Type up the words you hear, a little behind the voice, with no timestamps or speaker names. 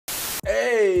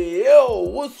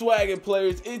What's swaggin'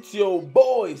 players? It's your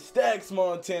boy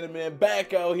StaxMontana, man,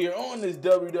 back out here on this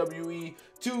WWE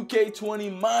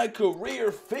 2K20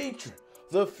 MyCAREER featuring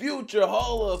the future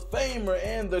Hall of Famer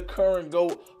and the current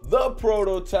GOAT, the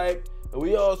prototype. And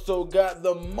we also got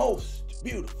the most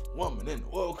beautiful woman in the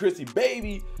world,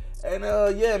 ChrissyyBaby. And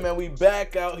yeah, man, we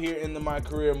back out here in the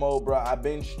MyCAREER mode, bro. I've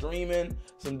been streaming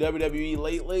some WWE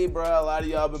lately, bro. A lot of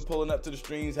y'all been pulling up to the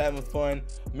streams, having fun.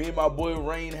 Me and my boy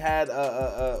Rain had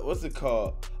what's it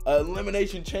called?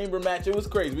 Elimination Chamber match. It was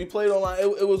crazy. We played online.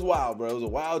 It was wild, bro. It was a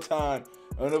wild time.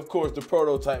 And of course, the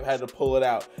prototype had to pull it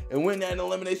out and win that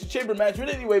Elimination Chamber match. But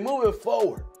anyway, moving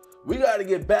forward, we got to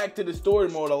get back to the story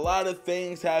mode. A lot of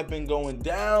things have been going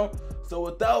down. So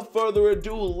without further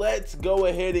ado, let's go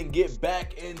ahead and get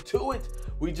back into it.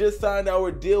 We just signed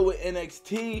our deal with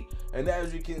NXT, and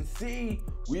as you can see,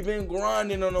 we've been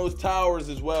grinding on those towers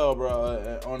as well,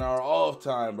 bro, on our off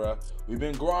time, bro. We've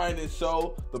been grinding,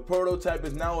 so the prototype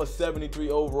is now a 73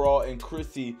 overall, and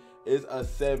Chrissy is a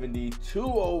 72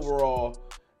 overall.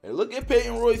 And look at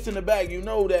Peyton Royce in the back. You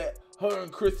know that her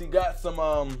and Chrissy got some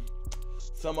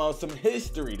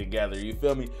history together, you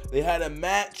feel me? They had a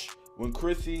match when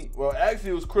Chrissy, well,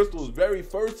 actually it was Crystal's very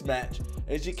first match,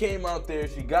 and she came out there,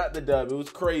 she got the dub. It was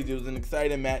crazy. It was an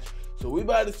exciting match. So we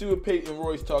about to see what Peyton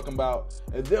Royce talking about,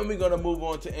 and then we're gonna move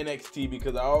on to NXT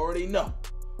because I already know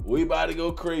we about to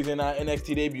go crazy in our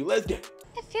NXT debut. Let's get it.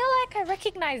 I feel like I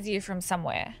recognize you from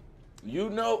somewhere. You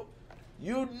know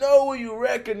where you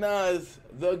recognize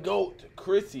the GOAT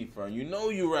Chrissy from. You know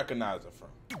you recognize her from.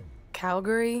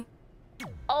 Calgary?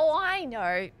 Oh, I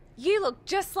know. You look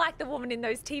just like the woman in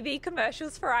those TV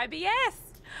commercials for IBS.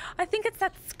 I think it's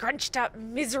that scrunched up,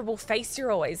 miserable face you're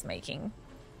always making.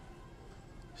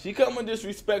 She coming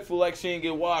disrespectful like she ain't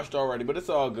get washed already, but it's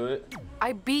all good.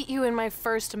 I beat you in my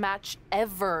first match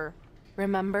ever,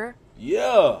 remember?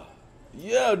 Yeah,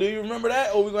 do you remember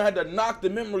that? Or we gonna have to knock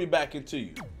the memory back into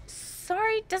you?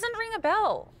 Sorry, doesn't ring a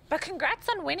bell. But congrats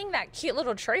on winning that cute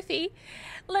little trophy.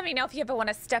 Let me know if you ever want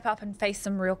to step up and face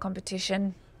some real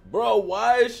competition. Bro,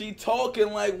 why is she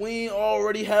talking like we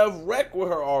already have wreck with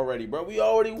her already, bro? We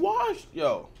already washed.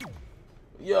 Yo.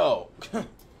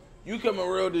 You coming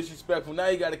real disrespectful. Now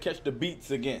you got to catch the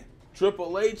beats again.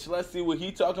 Triple H, let's see what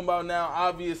he talking about now.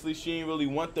 Obviously, she didn't really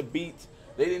want the beats.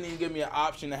 They didn't even give me an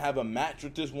option to have a match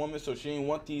with this woman, so she didn't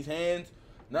want these hands.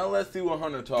 Now let's see what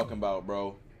Hunter talking about,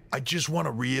 bro. I just want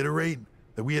to reiterate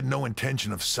that we had no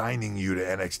intention of signing you to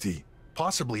NXT,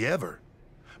 possibly ever.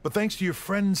 But thanks to your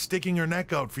friend sticking her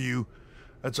neck out for you,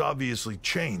 that's obviously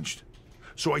changed.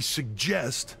 So I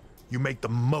suggest you make the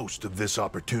most of this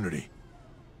opportunity.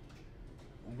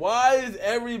 Why is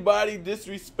everybody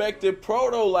disrespecting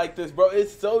Proto like this, bro?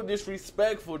 It's so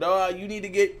disrespectful, dog. You need to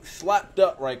get slapped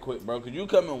up right quick, bro, because you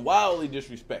coming wildly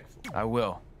disrespectful. I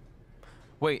will.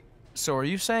 Wait, so are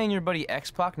you saying your buddy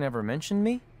X-Pac never mentioned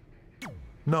me?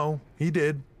 No, he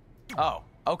did. Oh,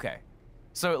 okay.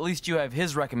 So at least you have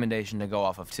his recommendation to go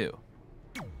off of too.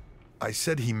 I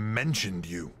said he mentioned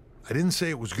you. I didn't say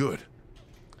it was good.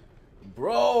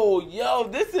 Bro, yo,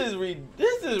 this is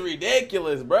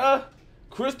ridiculous, bruh.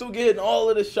 Crystal getting all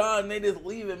of the shine, they just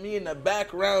leaving me in the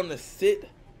background to sit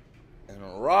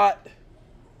and rot.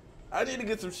 I need to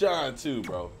get some shine too,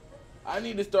 bro. I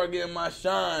need to start getting my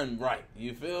shine right.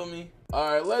 You feel me?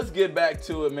 All right, let's get back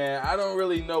to it, man. I don't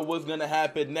really know what's gonna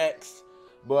happen next,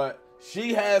 but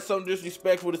she has something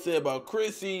disrespectful to say about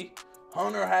Chrissy.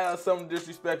 Hunter has something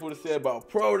disrespectful to say about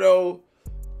Proto.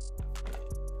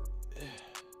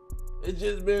 It's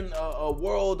just been a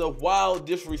world of wild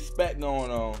disrespect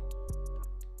going on.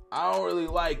 I don't really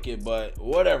like it, but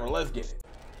whatever, let's get it.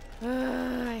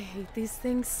 I hate these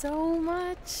things so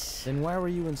much. Then why were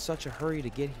you in such a hurry to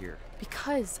get here?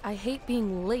 Because I hate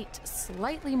being late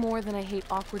slightly more than I hate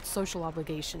awkward social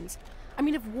obligations. I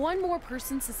mean, if one more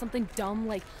person says something dumb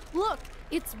like, look,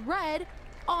 it's red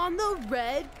on the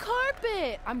red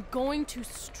carpet, I'm going to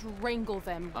strangle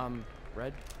them.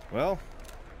 Red? Well,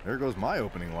 there goes my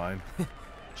opening line.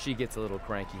 She gets a little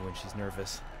cranky when she's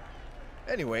nervous.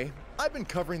 Anyway, I've been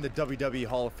covering the WWE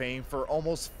Hall of Fame for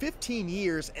almost 15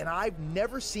 years, and I've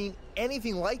never seen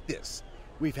anything like this.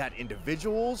 We've had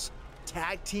individuals,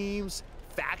 tag teams,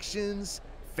 factions,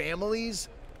 families,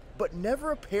 but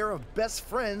never a pair of best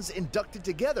friends inducted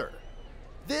together.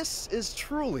 This is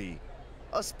truly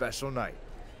a special night.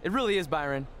 It really is,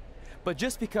 Byron. But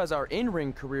just because our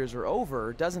in-ring careers are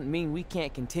over doesn't mean we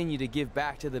can't continue to give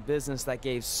back to the business that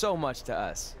gave so much to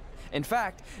us. In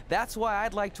fact, that's why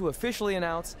I'd like to officially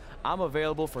announce I'm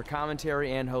available for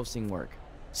commentary and hosting work.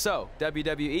 So,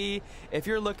 WWE, if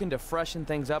you're looking to freshen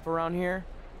things up around here,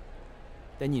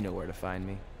 then you know where to find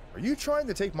me. Are you trying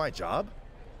to take my job?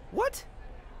 What?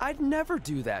 I'd never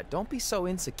do that. Don't be so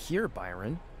insecure,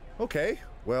 Byron. Okay,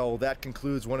 well, that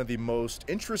concludes one of the most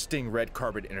interesting red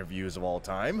carpet interviews of all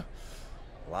time.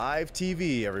 Live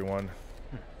TV, everyone.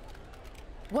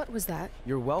 What was that?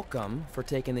 You're welcome for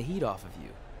taking the heat off of you.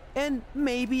 And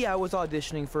maybe I was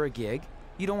auditioning for a gig.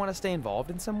 You don't want to stay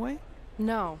involved in some way?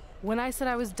 No. When I said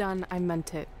I was done, I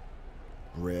meant it.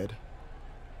 Red.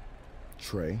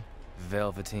 Trey.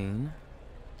 Velveteen.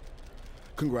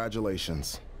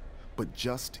 Congratulations. But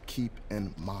just keep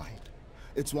in mind,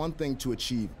 it's one thing to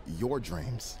achieve your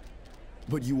dreams,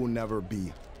 but you will never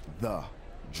be the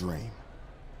dream.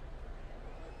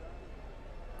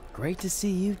 Great to see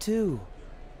you too.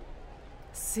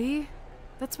 See?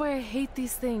 That's why I hate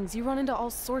these things. You run into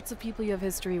all sorts of people you have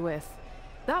history with.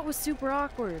 That was super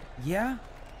awkward. Yeah?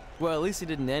 Well, at least it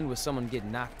didn't end with someone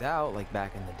getting knocked out like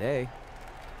back in the day.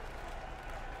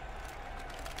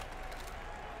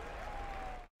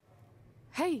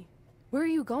 Hey, where are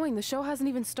you going? The show hasn't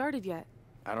even started yet.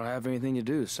 I don't have anything to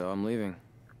do, so I'm leaving.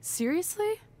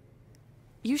 Seriously?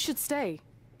 You should stay.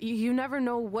 You never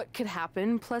know what could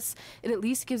happen, plus it at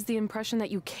least gives the impression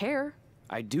that you care.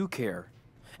 I do care.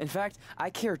 In fact,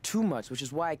 I care too much, which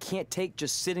is why I can't take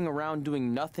just sitting around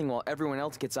doing nothing while everyone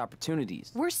else gets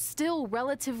opportunities. We're still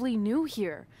relatively new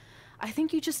here. I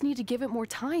think you just need to give it more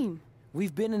time.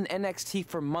 We've been in NXT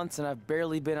for months and I've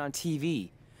barely been on TV.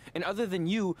 And other than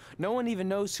you, no one even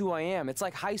knows who I am. It's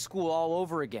like high school all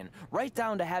over again, right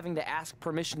down to having to ask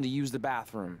permission to use the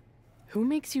bathroom. Who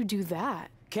makes you do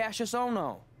that? Cassius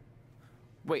Ono.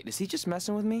 Wait, is he just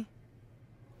messing with me?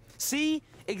 See?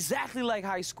 Exactly like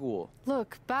high school.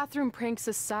 Look, bathroom pranks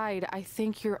aside, I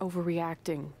think you're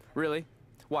overreacting. Really?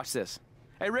 Watch this.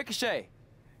 Hey, Ricochet.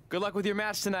 Good luck with your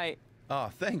match tonight. Aw,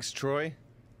 thanks, Troy.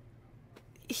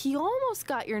 He almost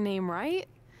got your name right.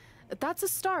 That's a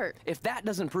start. If that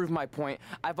doesn't prove my point,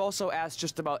 I've also asked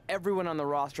just about everyone on the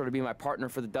roster to be my partner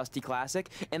for the Dusty Classic,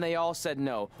 and they all said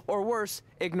no. Or worse,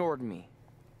 ignored me.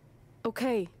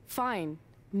 Okay, fine.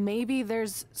 Maybe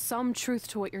there's some truth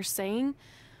to what you're saying,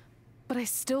 but I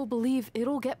still believe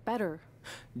it'll get better.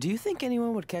 Do you think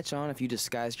anyone would catch on if you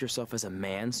disguised yourself as a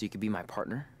man so you could be my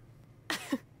partner?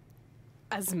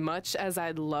 As much as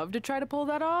I'd love to try to pull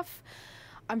that off,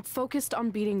 I'm focused on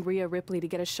beating Rhea Ripley to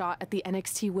get a shot at the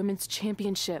NXT Women's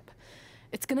Championship.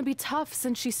 It's gonna be tough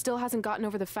since she still hasn't gotten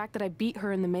over the fact that I beat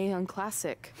her in the Mae Young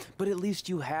Classic. But at least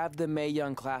you have the Mae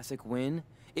Young Classic win.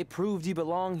 It proved you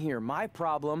belong here. My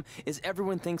problem is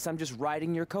everyone thinks I'm just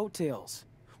riding your coattails.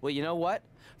 Well, you know what?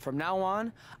 From now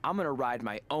on, I'm gonna ride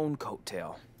my own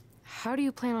coattail. How do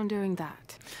you plan on doing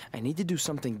that? I need to do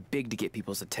something big to get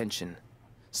people's attention.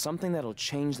 Something that'll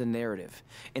change the narrative.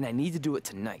 And I need to do it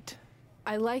tonight.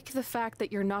 I like the fact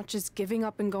that you're not just giving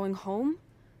up and going home,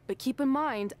 but keep in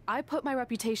mind, I put my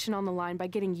reputation on the line by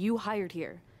getting you hired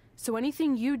here. So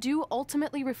anything you do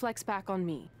ultimately reflects back on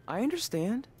me. I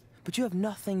understand, but you have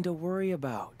nothing to worry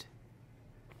about.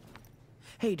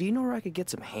 Hey, do you know where I could get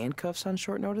some handcuffs on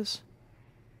short notice?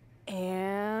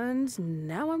 And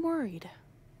now I'm worried.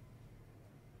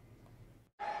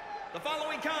 The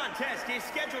following contest is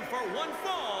scheduled for one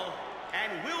fall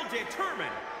and will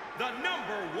determine the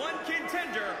 #1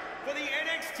 contender for the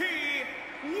NXT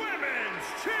Women's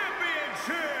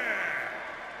Championship.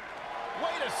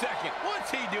 Wait a second, what's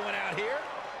he doing out here?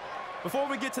 Before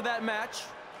we get to that match,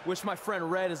 which my friend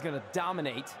Red is gonna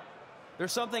dominate,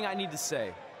 there's something I need to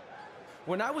say.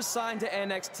 When I was signed to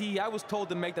NXT, I was told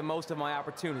to make the most of my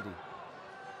opportunity.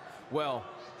 Well,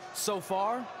 so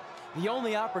far, the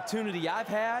only opportunity I've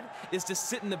had is to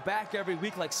sit in the back every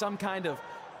week like some kind of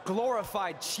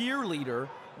glorified cheerleader,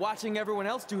 watching everyone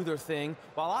else do their thing,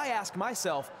 while I ask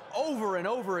myself over and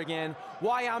over again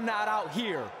why I'm not out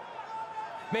here.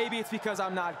 Maybe it's because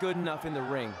I'm not good enough in the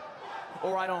ring,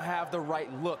 or I don't have the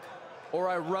right look, or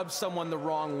I rub someone the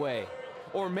wrong way.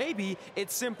 Or maybe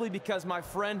it's simply because my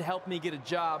friend helped me get a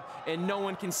job and no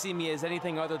one can see me as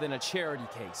anything other than a charity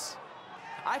case.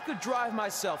 I could drive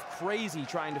myself crazy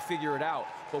trying to figure it out,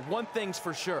 but one thing's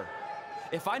for sure.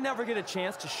 If I never get a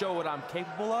chance to show what I'm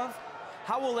capable of,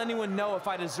 how will anyone know if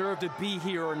I deserve to be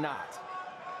here or not?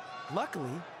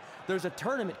 Luckily, there's a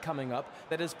tournament coming up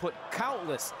that has put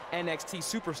countless NXT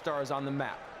superstars on the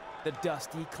map, the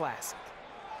Dusty Classic.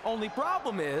 Only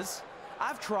problem is,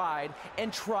 I've tried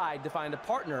and tried to find a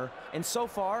partner, and so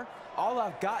far, all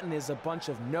I've gotten is a bunch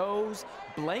of no's,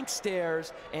 blank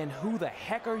stares, and who the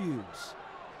heck are yous?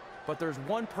 But there's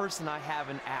one person I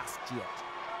haven't asked yet.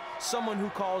 Someone who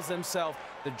calls themselves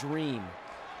the Dream.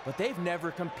 But they've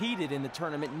never competed in the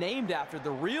tournament named after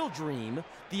the real Dream,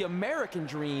 the American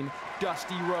Dream,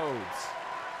 Dusty Rhodes.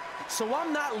 So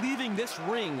I'm not leaving this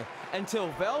ring until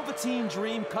Velveteen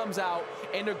Dream comes out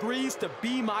and agrees to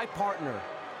be my partner.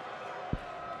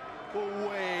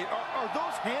 Wait, are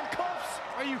those handcuffs?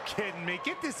 Are you kidding me?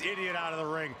 Get this idiot out of the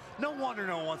ring. No wonder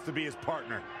no one wants to be his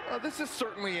partner. This is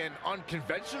certainly an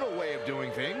unconventional way of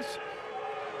doing things.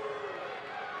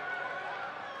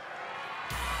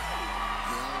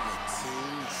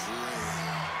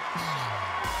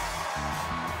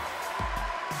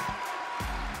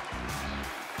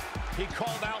 He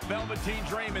called out Velveteen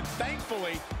Dream, and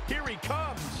thankfully, here he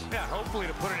comes. Yeah, hopefully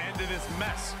to put an end to this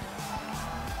mess.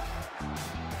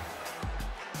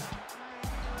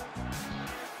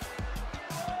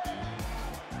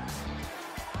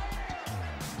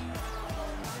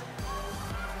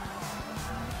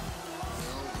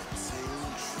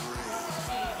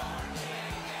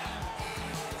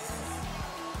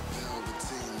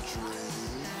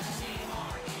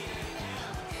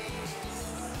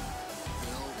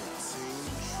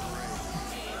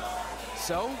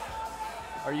 So,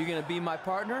 are you gonna be my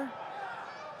partner?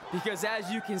 Because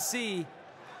as you can see,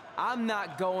 I'm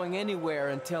not going anywhere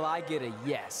until I get a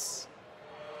yes.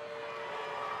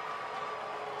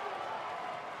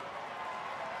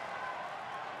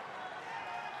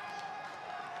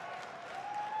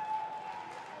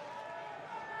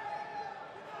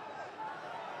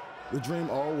 The Dream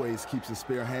always keeps a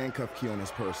spare handcuff key on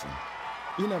his person.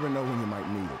 You never know when you might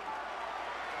need it.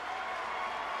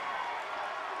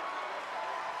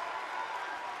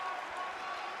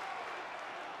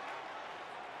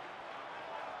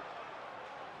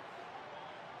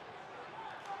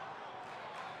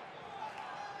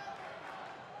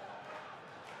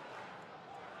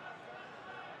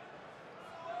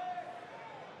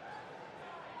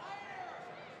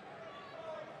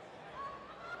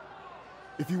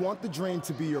 If you want the Dream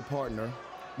to be your partner,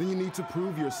 then you need to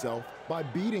prove yourself by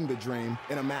beating the Dream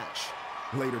in a match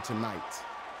later tonight.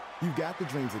 You've got the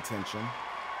Dream's attention,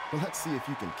 but let's see if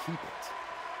you can keep it.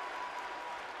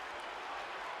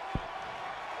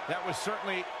 That was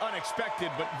certainly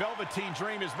unexpected, but Velveteen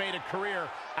Dream has made a career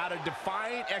out of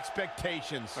defying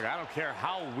expectations. Look, I don't care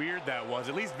how weird that was.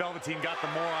 At least Velveteen got the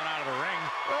moron out of the ring.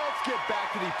 Let's get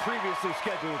back to the previously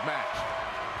scheduled match.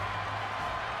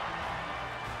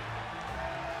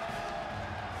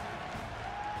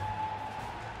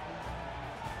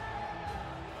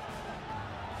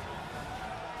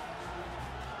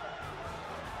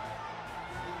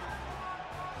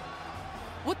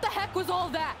 What the heck was all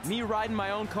that? Me riding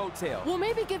my own coattail. Well,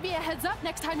 maybe give me a heads up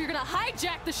next time you're gonna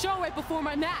hijack the show right before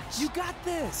my match. You got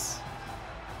this.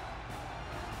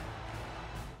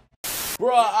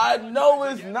 Bruh, I know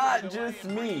it's not just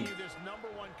me,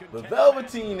 but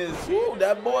Velveteen is, whoo,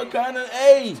 that boy kind of,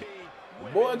 the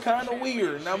boy kind of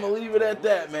weird, and I'm going to leave it at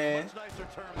that, man.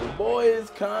 The boy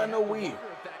is kind of weird.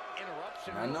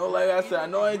 And I know, like I said, I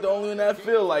know I ain't the only one that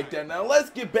feel like that. Now,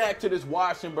 let's get back to this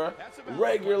washing, bro.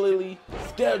 Regularly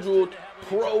scheduled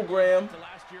program.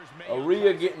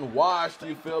 Rhea getting washed,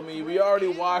 you feel me? We already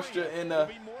washed her in the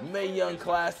Mae Young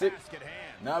Classic.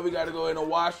 Now we got to go in and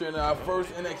wash her in our first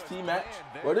NXT match.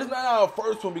 Well, this is not our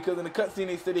first one because in the cutscene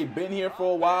they said they've been here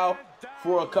for a while,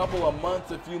 for a couple of months,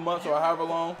 a few months, or however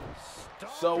long.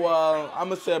 So I'm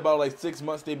going to say about like 6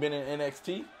 months they've been in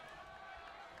NXT.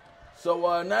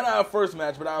 So not our first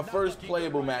match, but our first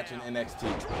playable match in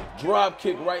NXT. Drop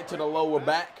kick right to the lower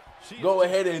back. Go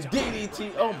ahead and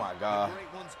DDT. Oh my God.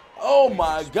 Oh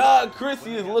my God.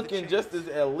 Chrissy is looking just as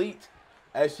elite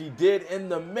as she did in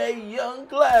the Mae Young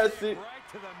Classic.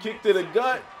 Kick to the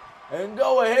gut. And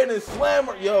go ahead and slam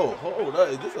her. Yo, hold up.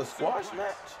 Is this a squash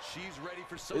match?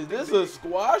 Is this a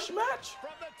squash match?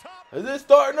 Is this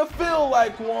starting to feel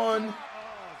like one?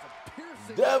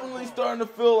 Definitely starting to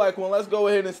feel like one. Let's go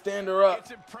ahead and stand her up.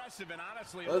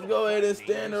 Let's go ahead and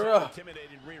stand her up.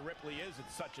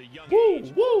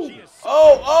 Woo, woo.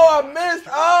 Oh, I missed.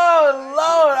 Oh,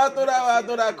 Lord. I thought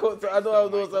I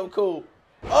was doing something cool.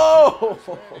 Oh.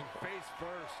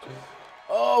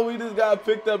 Oh, we just got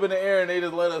picked up in the air and they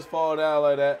just let us fall down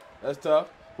like that. That's tough.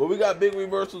 But we got big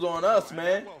reversals on us,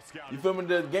 man. You feel me?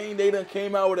 The game, they done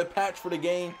came out with a patch for the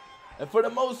game. And for the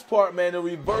most part, man, the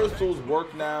reversals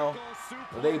work now.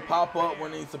 They pop up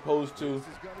when they're supposed to.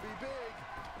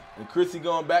 And Chrissy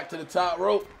going back to the top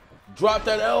rope. Drop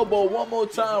that elbow one more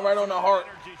time right on the heart.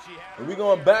 And we're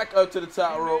going back up to the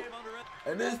top rope.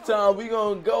 And this time we're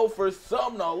going to go for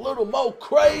something a little more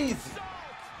crazy.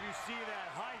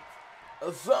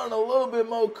 Something a little bit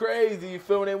more crazy. You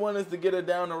feel me? They want us to get her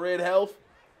down to red health.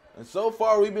 And so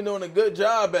far we've been doing a good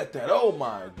job at that. Oh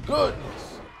my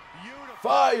goodness.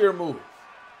 Fire move.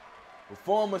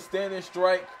 Perform a standing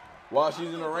strike while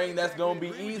she's in the ring. That's going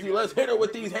to be easy. Let's hit her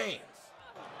with these hands.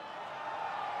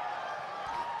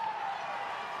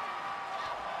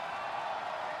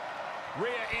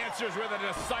 answers with a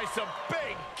decisive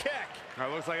big kick.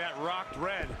 It looks like that rocked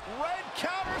Red. Red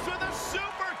counters with a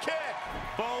super kick.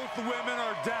 Both women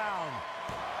are down.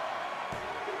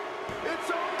 It's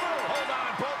over. Hold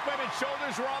on. Both women's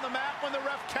shoulders were on the mat when the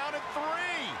ref counted 3.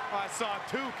 I saw it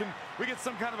too. Can we get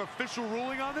some kind of official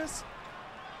ruling on this?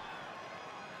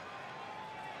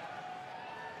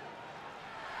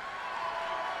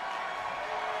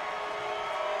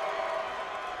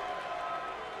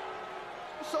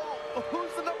 So,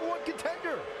 who's the #1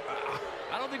 contender?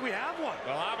 I don't think we have one.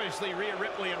 Well, obviously, Rhea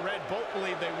Ripley and Red both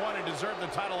believe they want and deserve the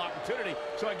title opportunity,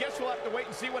 so I guess we'll have to wait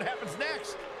and see what happens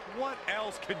next. What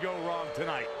else could go wrong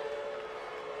tonight?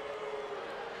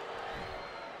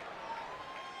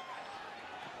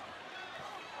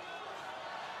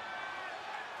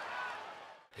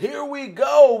 Here we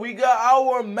go. We got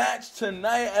our match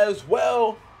tonight as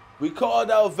well. We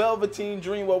called out Velveteen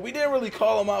Dream. Well, we didn't really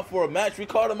call him out for a match. We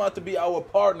called him out to be our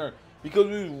partner because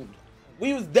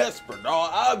we was desperate,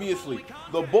 dog. Obviously,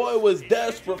 the boy was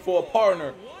desperate for a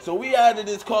partner. So we had to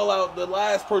just call out the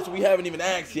last person we haven't even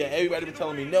asked yet. Everybody been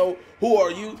telling me, no, who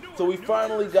are you? So we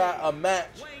finally got a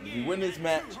match. If we win this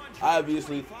match,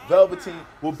 obviously, Velveteen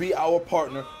will be our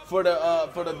partner for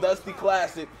the Dusty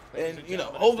Classic. And, you know,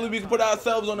 hopefully we can put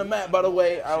ourselves on the map. By the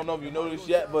way, I don't know if you noticed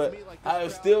yet, but I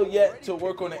have still yet to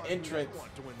work on an entrance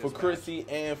for Chrissy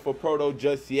and for Proto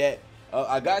just yet.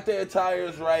 I got their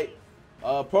attires right.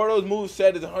 Proto's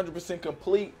moveset is 100%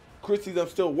 complete. Chrissy's, I'm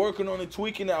still working on it,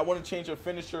 tweaking it. I want to change her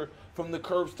finisher from the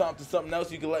curb stomp to something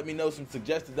else. You can let me know some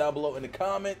suggestions down below in the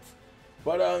comments.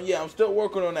 But, yeah, I'm still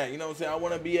working on that. You know what I'm saying? I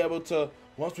want to be able to,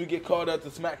 once we get called up to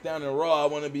SmackDown and Raw, I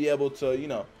want to be able to, you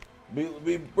know,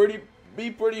 be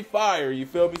pretty fire, you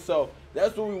feel me? So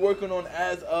that's what we're working on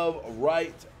as of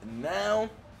right now.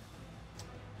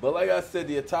 But like I said,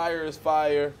 the attire is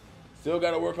fire. Still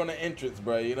got to work on the entrance,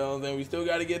 bro. You know what I'm saying? We still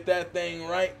got to get that thing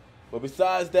right. But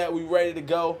besides that, we ready to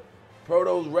go.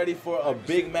 Proto's ready for a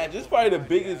big match. This is probably the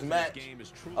biggest match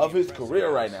of his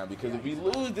career right now, because if we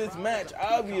lose this match,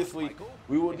 obviously,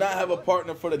 we will not have a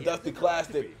partner for the Dusty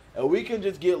Classic, and we can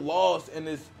just get lost in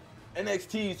this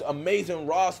NXT's amazing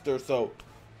roster. So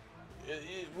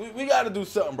we got to do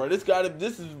something, bro. This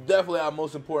is definitely our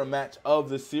most important match of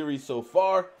the series so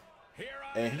far.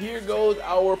 And here goes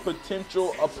our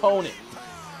potential opponent,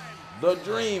 the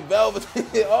Dream, Velveteen.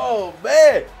 Oh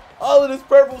man, all of this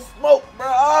purple smoke,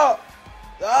 bro.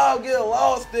 I'll get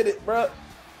lost in it, bro.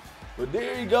 But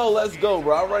there you go. Let's go,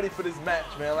 bro. I'm ready for this match,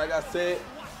 man. Like I said,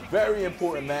 very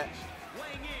important match.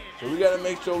 So we got to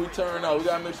make sure we turn up. We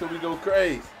got to make sure we go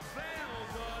crazy.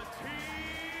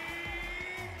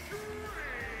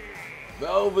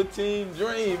 Velveteen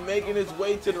Dream making his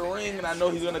way to the ring, and I know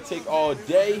he's going to take all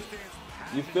day.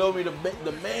 You feel me? The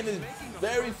man is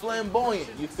very flamboyant.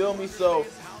 You feel me? So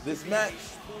this match,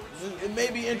 it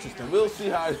may be interesting. We'll see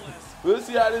how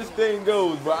this thing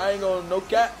goes, bro. I ain't gonna no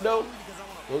cap though.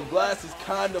 Those glasses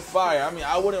kind of fire. I mean,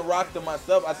 I wouldn't rock them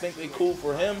myself. I think they cool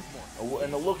for him,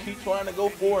 and the look he's trying to go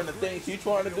for, and the things he's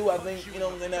trying to do. I think, you know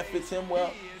what I'm saying, that fits him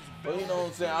well. But you know what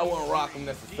I'm saying, I wouldn't rock them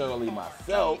necessarily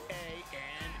myself.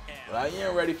 But I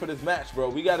ain't ready for this match, bro.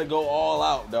 We got to go all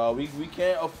out, dog. We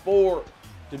can't afford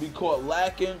to be caught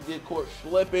lacking, get caught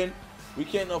slipping. We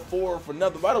can't afford for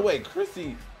nothing. By the way,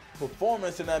 Chrissy's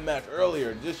performance in that match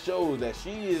earlier just shows that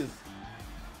she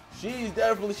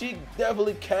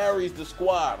definitely carries the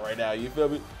squad right now. You feel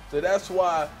me? So that's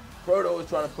why Proto is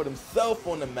trying to put himself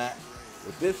on the map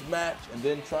with this match, and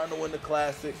then trying to win the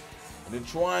Classic, and then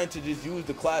trying to just use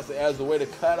the Classic as a way to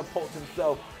catapult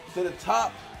himself to the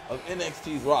top of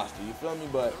NXT's roster. You feel me?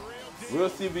 But we'll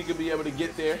see if we can be able to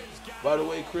get there. By the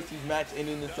way, Chrissy's match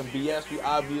ended in some BS. We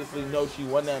obviously know she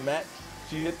won that match.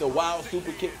 She hit the wild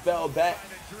super kick, fell back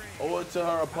over to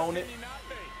her opponent.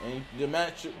 And the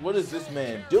match, what is this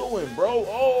man doing, bro?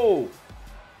 Oh!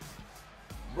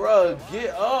 Bruh,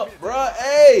 get up, bruh.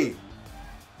 Hey!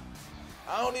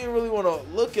 I don't even really want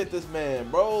to look at this man,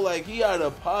 bro. Like, he out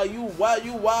of pie. You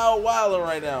wild wilding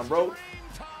right now, bro.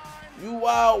 You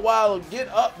wild wilding. Get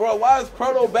up, bro. Why is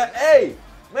Proto back? Hey!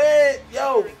 Man,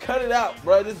 yo, cut it out,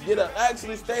 bro. Just get up.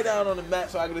 Actually, stay down on the mat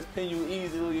so I can just pin you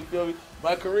easily, you feel me?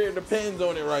 My career depends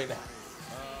on it right now.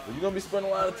 But you're going to be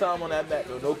spending a lot of time on that mat,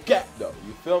 though. No cap, though.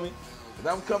 You feel me?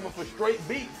 Because I'm coming for straight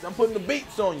beats. I'm putting the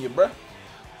beats on you, bro.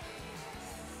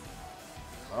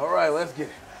 All right, let's get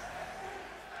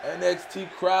it.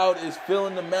 NXT crowd is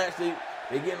feeling the match. They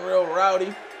getting real rowdy.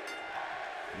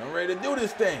 And I'm ready to do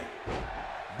this thing.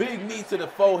 Big knee to the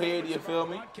forehead, you feel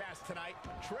me?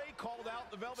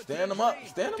 Stand them up, bro.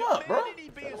 Stand them up, bro.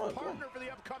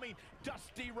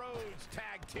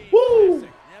 Woo!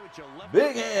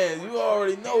 Big hands, you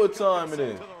already know what time it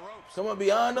is. Come on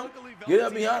behind him. Get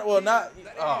up behind. Well, not.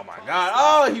 Oh, my God.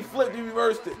 Oh, he flipped. He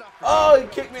reversed it. Oh, he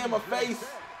kicked me in my face.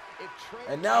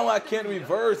 And now I can't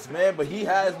reverse, man. But he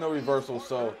has no reversal.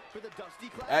 So,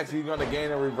 actually, he's going to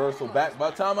gain a reversal back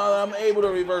by the time I'm able to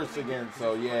reverse again.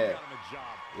 So, yeah.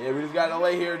 Yeah, we just got to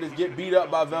lay here and just get beat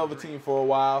up by Velveteen for a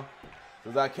while.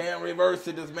 Because I can't reverse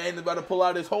it. This man is about to pull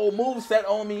out his whole moveset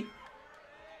on me.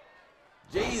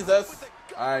 Jesus.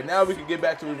 All right, now we can get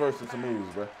back to reversing some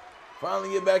moves, bro.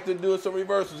 Finally get back to doing some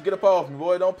reversals. Get up off me,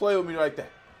 boy. Don't play with me like that.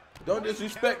 Don't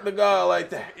disrespect the guy like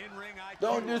that.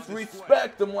 Don't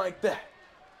disrespect him like that.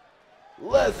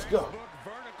 Let's go.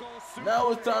 Now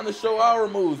it's time to show our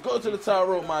moves. Go to the tie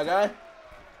rope, my guy.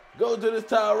 Go to this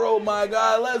tie rope, my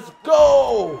guy. Let's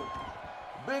go.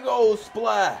 Big old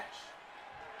splash.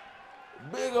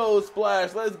 Big old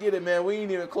splash. Let's get it, man. We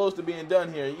ain't even close to being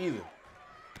done here either.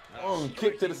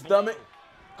 Kick to the stomach.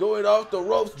 Going off the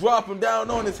ropes, drop him down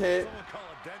on his head.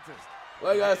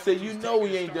 Like I said, you know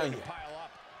we ain't done yet.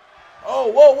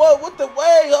 Oh, whoa, whoa, what the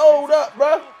way? Hold up,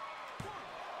 bro.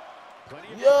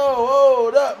 Yo,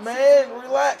 hold up, man.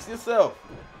 Relax yourself.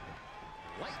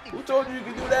 Who told you you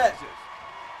could do that?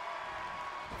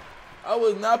 I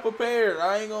was not prepared.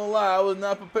 I ain't gonna lie. I was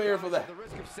not prepared for that.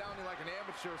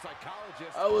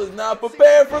 I was not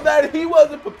prepared for that. He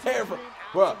wasn't prepared for it.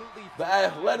 Bro, the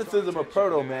athleticism of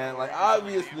Proto, man. Like,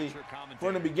 obviously,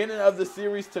 from the beginning of the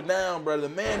series to now, bro, the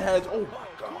man has, oh my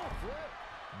God,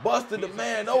 busted the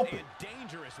man open.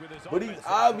 But he's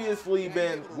obviously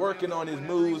been working on his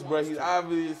moves, bro. He's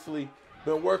obviously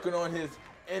been working on his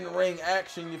in-ring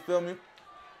action, you feel me?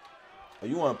 Oh,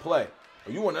 you want to play?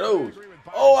 Oh, you one of those?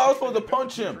 Oh, I was supposed to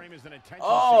punch him.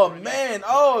 Oh, man.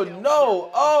 Oh, no.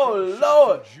 Oh,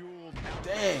 Lord.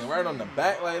 Dang, right on the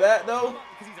back like that, though?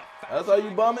 That's how you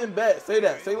bumming? Bet. Say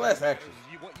that. Say less, actually.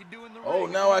 Oh,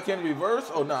 now I can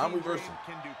reverse? Oh, no, I'm reversing.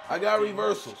 I got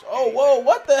reversals. Oh, whoa,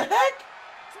 what the heck?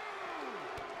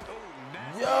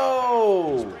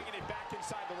 Yo.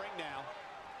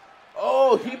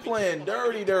 Oh, he playing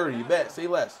dirty, dirty. Bet. Say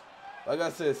less. Like I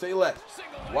said, say less.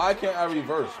 Why can't I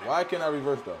reverse? Why can't I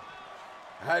reverse, though?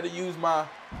 I had to use my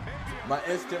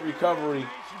instant recovery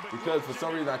because for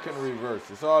some reason I couldn't reverse.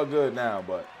 It's all good now,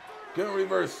 but couldn't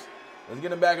reverse. Let's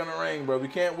get him back in the ring, bro. We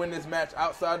can't win this match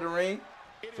outside the ring,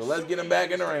 so let's get him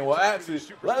back in the ring. Well, actually,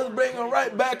 let's bring him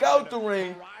right back out the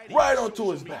ring, right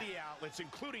onto his back.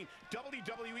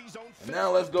 And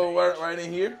now let's go right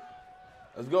in here.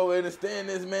 Let's go ahead and stand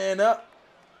this man up.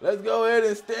 Let's go ahead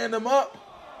and stand him up.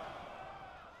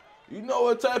 You know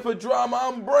what type of drama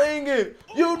I'm bringing.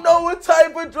 You know what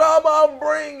type of drama I'm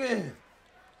bringing.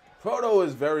 Proto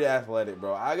is very athletic,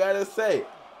 bro. I gotta say,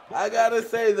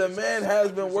 the man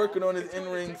has been working on his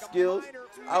in-ring skills,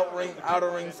 outer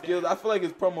ring skills. I feel like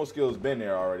his promo skills been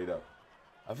there already, though.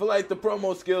 I feel like the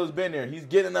promo skills been there. He's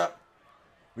getting up.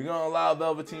 We're gonna allow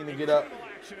Velveteen to get up,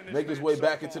 make his way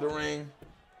back into the ring,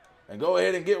 and go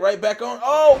ahead and get right back on.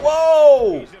 Oh,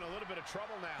 whoa!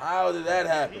 How did that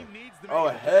happen? Oh,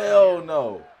 hell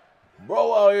no.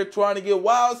 Bro out here trying to get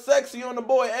wild sexy on the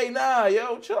boy. Hey, nah,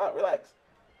 yo, chill out, relax.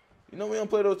 You know we don't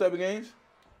play those type of games.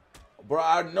 Bro,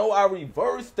 I know I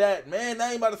reversed that, man. Now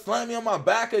you about to slam me on my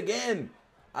back again.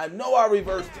 I know I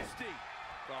reversed it.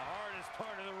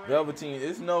 Velveteen,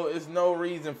 it's no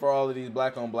reason for all of these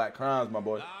black on black crimes, my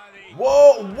boy.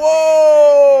 Whoa,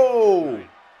 whoa!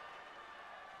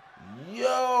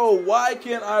 Yo, why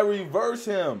can't I reverse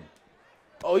him?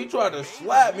 Oh, he tried to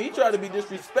slap me. He tried to be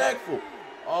disrespectful.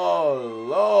 Oh,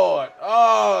 Lord.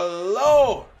 Oh,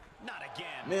 Lord.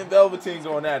 Me and Velveteen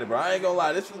going at it, bro. I ain't gonna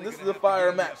lie. This is a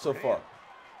fire match so far.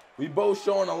 We both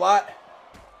showing a lot.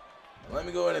 Let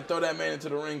me go ahead and throw that man into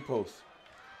the ring post.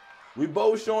 We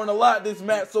both showing a lot this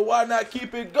match, so why not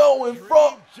keep it going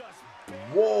from?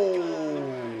 Whoa.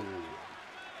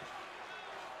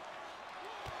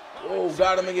 Whoa,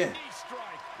 got him again.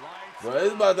 Bro,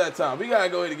 it's about that time. We gotta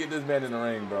go ahead and get this man in the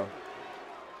ring, bro.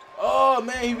 Oh,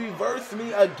 man, he reversed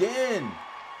me again.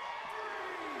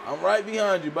 I'm right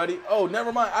behind you, buddy. Oh,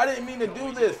 never mind. I didn't mean to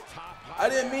do this. I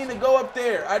didn't mean to go up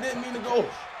there. I didn't mean to go.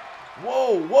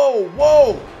 Whoa, whoa,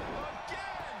 whoa.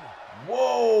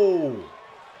 Whoa.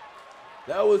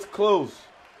 That was close.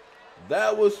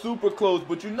 That was super close.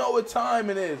 But you know what time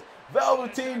it is.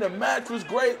 Velveteen, the match was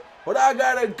great, but I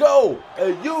gotta go.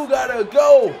 And you gotta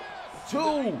go.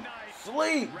 2,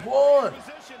 sleep. 1,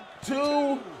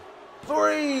 2,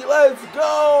 3. Let's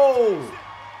go.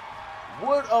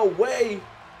 What a way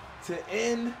to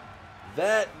end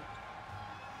that.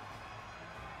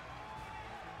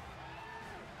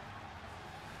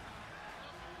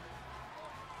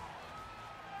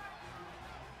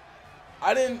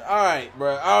 All right,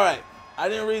 bro. All right. I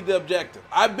didn't read the objective.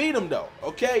 I beat him though.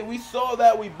 Okay, we saw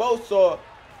that. We both saw.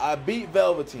 I beat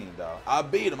Velveteen, dog. I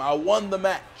beat him. I won the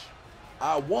match.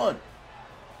 I won.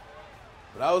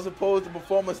 But I was supposed to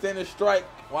perform a standing strike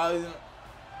while he's in.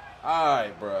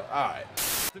 Alright, bro. Alright.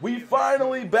 We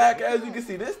finally back. As you can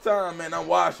see, this time, man, I'm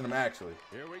washing him actually.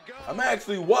 I'm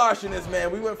actually washing this,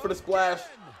 man. We went for the splash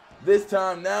this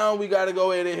time. Now we got to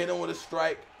go ahead and hit him with a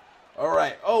strike.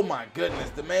 Alright. Oh my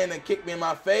goodness. The man that kicked me in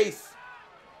my face.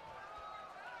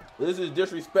 This is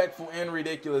disrespectful and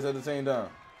ridiculous at the same time.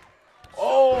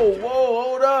 Oh, whoa,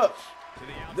 hold up.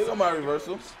 There go my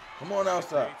reversal. Come on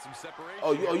outside.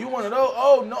 Oh, you want to know?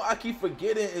 Oh, no, I keep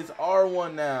forgetting it's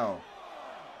R1 now.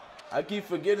 I keep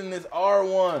forgetting it's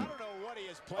R1.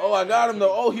 Oh, I got him,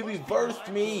 though. Oh, he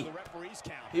reversed me.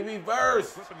 He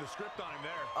reversed.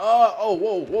 Oh,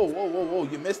 whoa.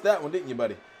 You missed that one, didn't you,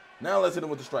 buddy? Now let's hit him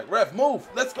with the strike. Ref, move.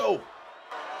 Let's go.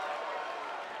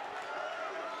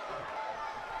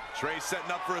 Trey setting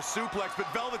up for a suplex, but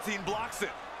Velveteen blocks it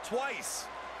twice.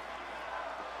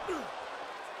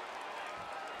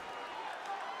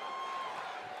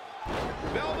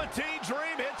 Velveteen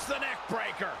Dream hits the neck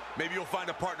breaker. Maybe you'll find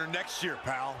a partner next year,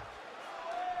 pal.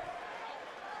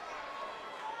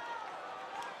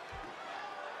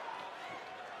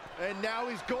 And now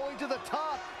he's going to the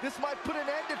top. This might put an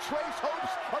end to Trey's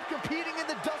hopes of competing in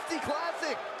the Dusty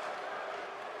Classic.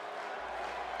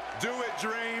 Do it,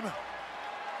 Dream.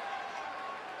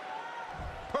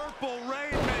 Purple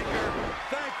Rainmaker.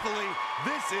 Thankfully,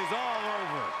 this is all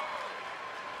over.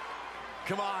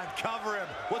 Come on, cover him.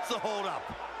 What's the holdup?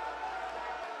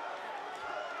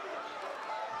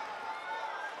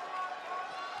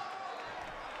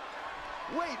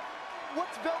 Wait,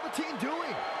 what's Velveteen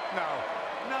doing? No.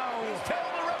 He's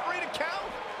telling the referee to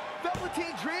count.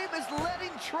 Velveteen Dream is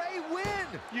letting Trey win.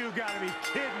 You gotta be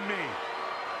kidding me.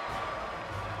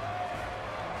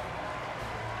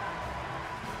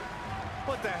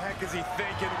 What the heck is he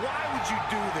thinking? Why would you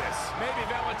do this? Maybe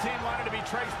Velveteen wanted to be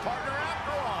Trey's partner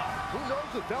after all. Who knows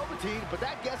with Velveteen, but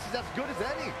that guess is as good as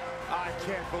any. I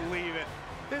can't believe it.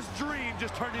 This dream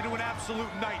just turned into an absolute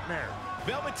nightmare.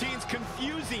 Velveteen's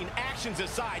confusing actions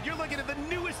aside, you're looking at the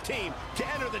newest team to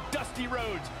enter the Dusty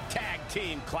Rhodes Tag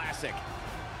Team Classic.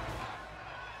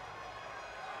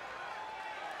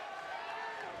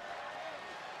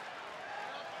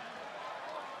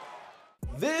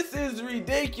 This is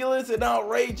ridiculous and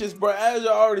outrageous, bro. As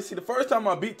y'all already see, the first time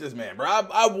I beat this man, bro,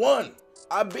 I won.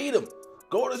 I beat him.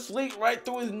 Go to sleep right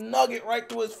through his nugget, right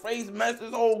through his face, mess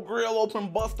his whole grill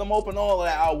open, bust him open, all of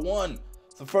that. I won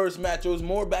the first match. It was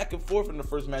more back and forth in the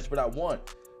first match, but I won.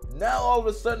 Now all of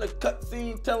a sudden, a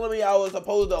cutscene telling me I was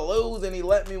supposed to lose and he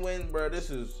let me win, bro. This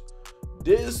is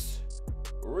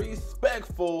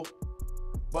disrespectful.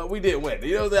 But we did win.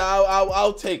 You know,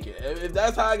 I'll take it. If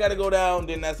that's how I got to go down,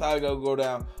 then that's how I got to go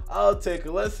down. I'll take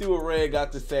it. Let's see what Red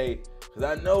got to say. Because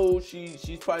I know she's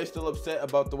probably still upset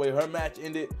about the way her match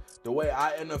ended. The way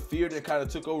I interfered and kind of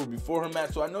took over before her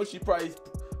match. So I know she's probably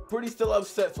pretty still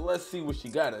upset. So let's see what she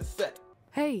got to say.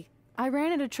 Hey, I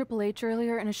ran into Triple H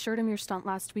earlier and assured him your stunt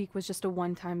last week was just a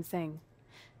one-time thing.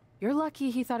 You're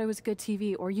lucky he thought it was good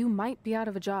TV, or you might be out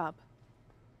of a job.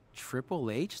 Triple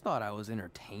H thought I was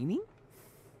entertaining?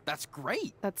 That's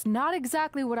great. That's not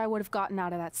exactly what I would have gotten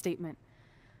out of that statement.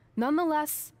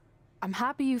 Nonetheless, I'm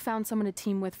happy you found someone to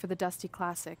team with for the Dusty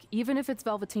Classic, even if it's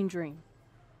Velveteen Dream.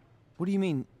 What do you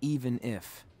mean, even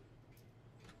if?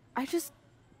 I just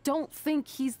don't think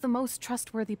he's the most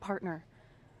trustworthy partner.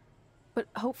 But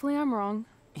hopefully I'm wrong.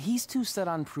 He's too set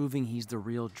on proving he's the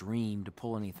real Dream to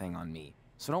pull anything on me.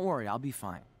 So don't worry, I'll be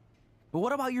fine. But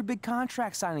what about your big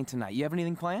contract signing tonight? You have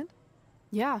anything planned?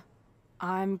 Yeah.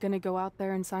 I'm gonna go out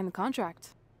there and sign the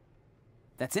contract.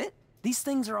 That's it? These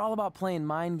things are all about playing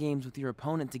mind games with your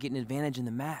opponent to get an advantage in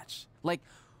the match. Like,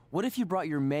 what if you brought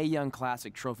your Mae Young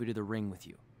Classic trophy to the ring with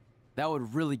you? That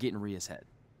would really get in Rhea's head.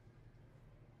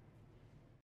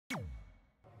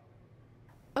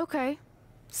 Okay.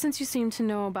 Since you seem to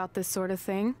know about this sort of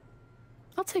thing,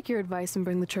 I'll take your advice and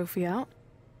bring the trophy out.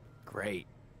 Great.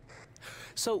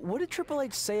 So, what did Triple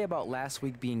H say about last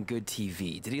week being good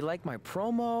TV? Did he like my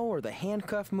promo, or the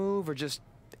handcuff move, or just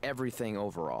everything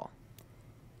overall?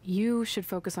 You should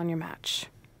focus on your match.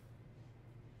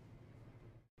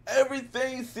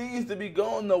 Everything seems to be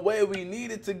going the way we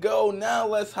need it to go. Now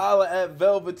let's holler at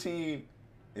Velveteen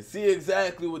and see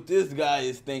exactly what this guy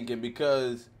is thinking,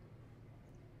 because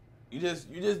you just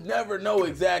never know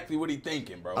exactly what he's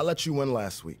thinking, bro. I let you win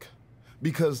last week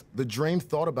because the Dream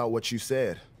thought about what you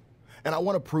said. And I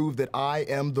want to prove that I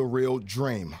am the real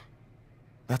Dream.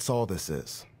 That's all this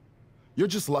is. You're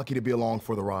just lucky to be along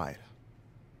for the ride.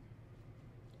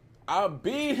 I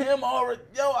beat him already.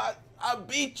 Yo, I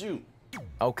beat you.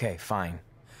 Okay, fine.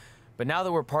 But now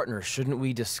that we're partners, shouldn't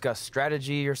we discuss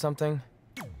strategy or something?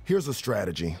 Here's a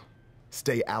strategy.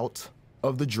 Stay out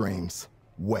of the Dream's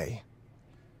way.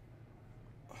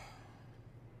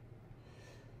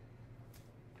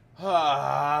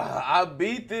 I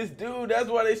beat this dude. That's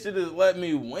why they should have let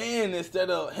me win instead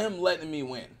of him letting me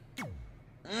win.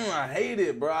 I hate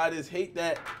it, bro. I just hate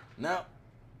that. Now,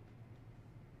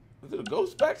 is it a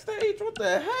ghost backstage? What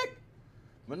the heck?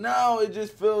 But now it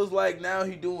just feels like now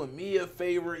he doing me a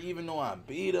favor even though I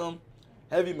beat him.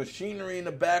 Heavy machinery in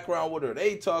the background. What are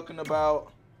they talking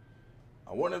about?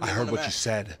 I heard what you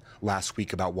said last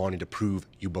week about wanting to prove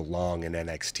you belong in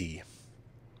NXT.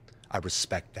 I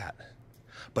respect that.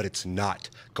 But it's not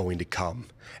going to come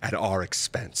at our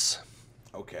expense.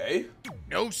 Okay.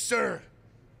 No, sir.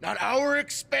 Not our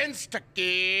expense,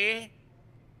 Tucky.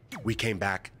 We came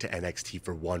back to NXT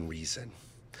for one reason.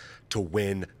 To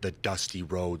win the Dusty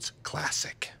Rhodes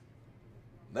Classic.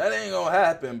 That ain't gonna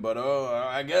happen, but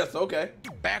I guess, okay.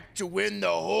 Back to win the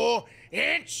whole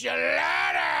enchilada!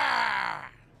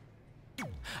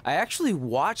 I actually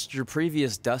watched your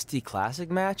previous Dusty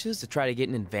Classic matches to try to get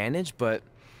an advantage, but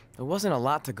there wasn't a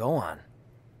lot to go on.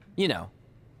 You know,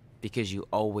 because you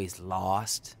always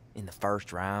lost in the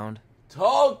first round.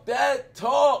 Talk that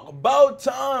talk. About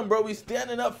time, bro. We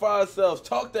standing up for ourselves.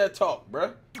 Talk that talk,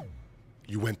 bro.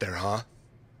 You went there, huh?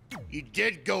 You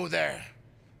did go there.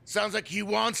 Sounds like he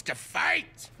wants to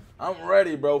fight. I'm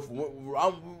ready, bro.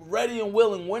 I'm ready and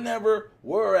willing whenever,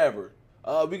 wherever.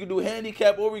 We could do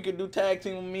handicap or we could do tag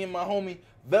team with me and my homie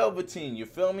Velveteen. You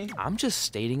feel me? I'm just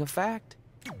stating a fact.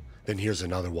 Then here's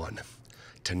another one.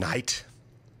 Tonight,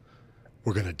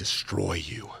 we're gonna destroy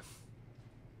you.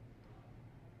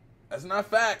 That's not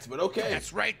facts, but okay.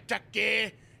 That's right,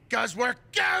 Tucky, cause we're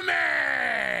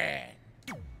coming!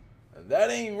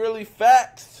 That ain't really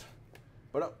facts.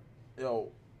 But,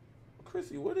 yo,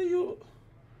 Chrissy, what is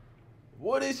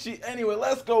she? Anyway,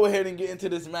 let's go ahead and get into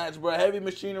this match, bro. Heavy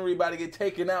machinery about to get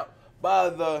taken out by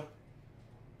the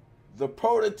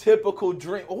prototypical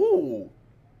Dream. Ooh,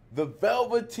 the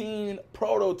Velveteen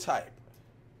prototype.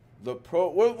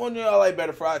 What one do y'all like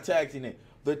better for our tag team name?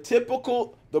 The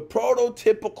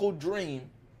prototypical Dream,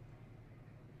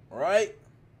 right?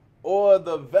 Or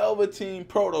the Velveteen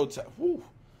prototype. Whew.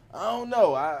 I don't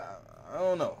know. I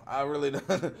don't know. I really don't.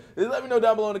 Just let me know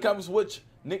down below in the comments which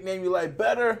nickname you like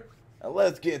better. And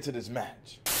let's get into this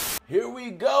match. Here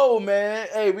we go, man.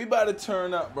 Hey, we about to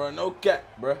turn up, bro. No cap,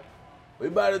 bro. We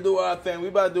about to do our thing. We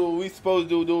about to do what we supposed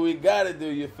to do what we gotta do,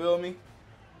 you feel me?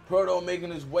 Proto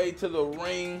making his way to the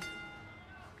ring.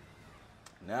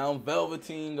 Now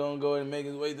Velveteen gonna go ahead and make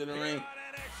his way to the ring.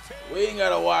 We ain't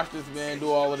gotta watch this man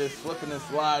do all of this flipping and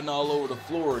sliding all over the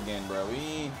floor again, bro.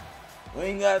 We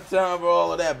ain't got time for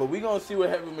all of that, but we gonna see what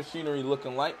Heavy Machinery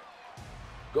looking like.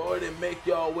 Go ahead and make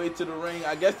y'all way to the ring.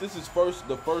 I guess this is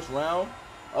the first round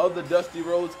of the Dusty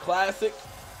Rhodes Classic.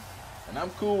 And I'm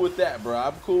cool with that, bro.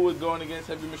 I'm cool with going against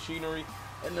Heavy Machinery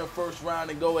in the first round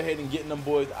and go ahead and getting them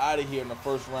boys out of here in the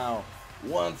first round.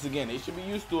 Once again, they should be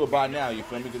used to it by now, you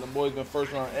feel me? Because them boys been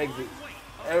first round exits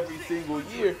every single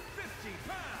year.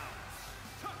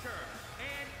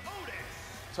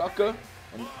 Tucker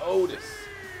and Otis.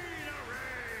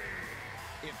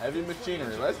 Heavy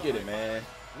Machinery, let's get it, man.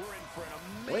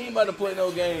 We ain't about to play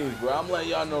no games, bro. I'm letting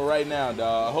y'all know right now,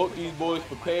 dog. I hope these boys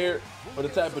prepared for the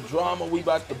type of drama we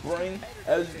about to bring.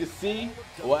 As you can see,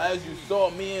 well, as you saw,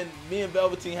 me and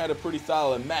Velveteen had a pretty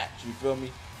solid match, you feel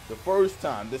me? The first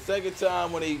time. The second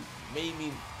time when they made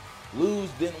me lose,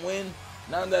 didn't win,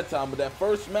 not that time, but that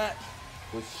first match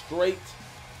was straight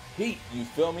heat, you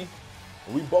feel me?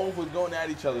 We both was going at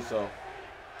each other, so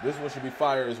this one should be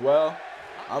fire as well.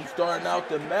 I'm starting out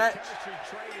the match,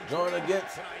 going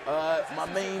against my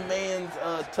main man's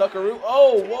Tuckaroo.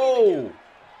 Oh, whoa!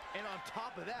 And on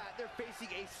top of that, they're facing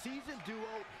a seasoned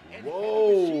duo.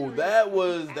 Whoa, that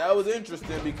was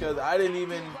interesting because I didn't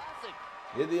even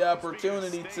get the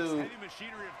opportunity to.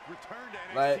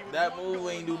 Like, that move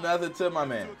ain't do nothing to my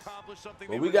man.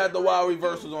 But we got the wild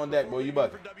reversals on deck, boy. You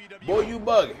bugging. Boy, you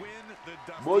bugging.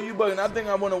 Boy, you bugging. I think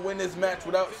I want to win this match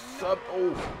without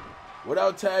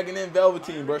tagging in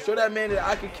Velveteen, bro. Show that man that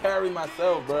I can carry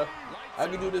myself, bro. I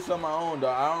can do this on my own,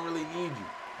 dog. I don't really need you.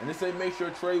 And they say make sure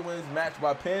Trey wins match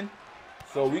by pin.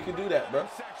 So we can do that, bro.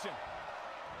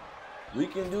 We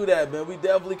can do that, man. We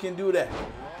definitely can do that.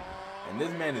 And this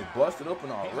man is busted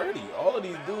open already. All of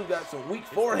these dudes got some weak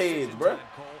foreheads, bro.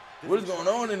 What is going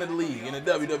on in the league, in the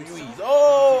WWE?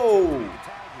 Oh!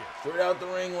 Straight out the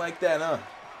ring like that, huh?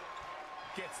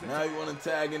 Now you want to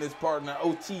tag in his partner,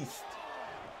 Otis.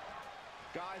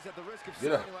 Guys, at the risk of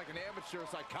sounding like an amateur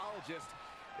psychologist,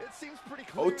 It seems pretty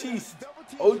clear.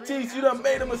 Otis, you done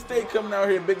made a mistake coming out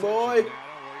here, big boy.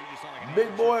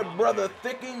 Big boy, brother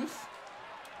Thickums.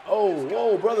 Oh,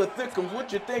 whoa, brother Thickums,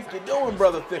 what you think you're doing,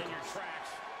 brother Thickums?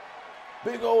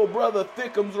 Big old brother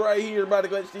Thickums right here about to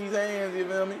clutch these hands, you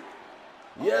feel me?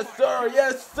 Yes, sir,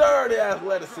 yes, sir. The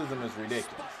athleticism is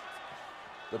ridiculous.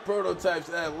 The prototype's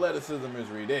athleticism is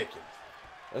ridiculous.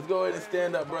 Let's go ahead and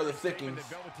stand up, brother Thickums.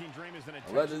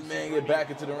 Let this man get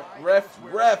back into the ring.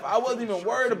 Ref, I wasn't even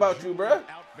worried about you, bruh.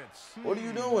 What are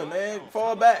you doing, man?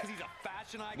 Fall back.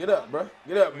 Get up, bruh.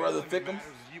 Get up, brother Thickums.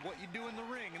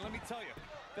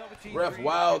 Ref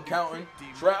wild counting.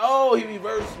 Oh, he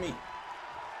reversed me.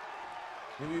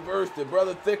 He reversed it,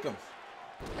 brother Thickums.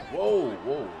 Whoa,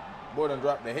 whoa. Boy done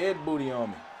dropped the head booty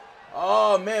on me.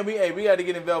 Oh, man, we got to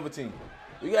get in Velveteen.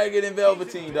 We got to get in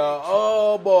Velveteen, dog.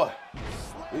 Oh, boy.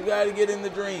 We got to get in the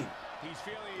dream.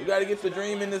 We got to get the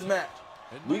dream in this match.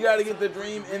 We got to get the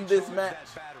dream in this match.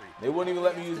 They wouldn't even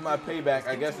let me use my payback.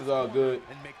 I guess it's all good.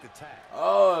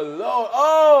 Oh, Lord.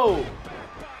 Oh!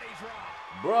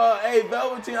 Bro, hey,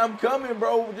 Velveteen, I'm coming,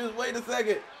 bro. Just wait a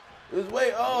second. Just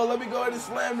wait. Oh, let me go ahead and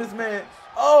slam this man.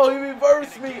 Oh, he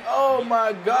reversed me. Oh,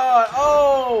 my God.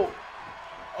 Oh.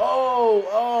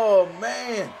 Oh,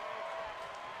 man.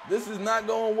 This is not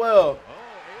going well.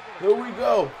 Here we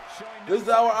go. This is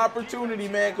our opportunity,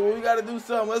 man. We got to do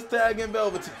something. Let's tag in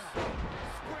Velveteen.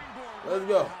 Let's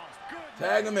go.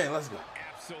 Tag him in. Let's go.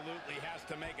 Absolutely has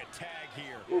to make a tag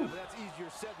here. That's easier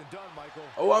said than done, Michael.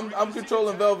 Oh, I'm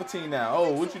controlling Velveteen now.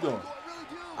 Oh, what you doing?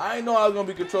 I didn't know I was going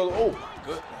to be controlling. Oh, my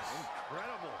goodness.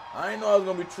 I didn't know I was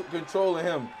going to be controlling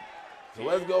him. So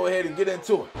let's go ahead and get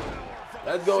into it.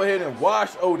 Let's go ahead and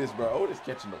wash Otis, bro. Otis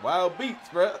catching the wild beats,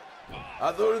 bro.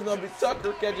 I thought it was going to be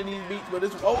Tucker catching these beats, but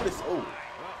it's Otis. Oh,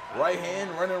 right hand,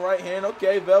 running right hand.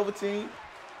 Okay, Velveteen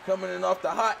coming in off the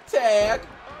hot tag.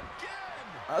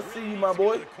 I see you, my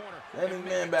boy. Let this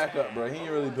man back up, bro. He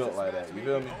ain't really built like that. You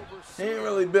feel me? He ain't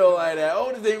really built like that.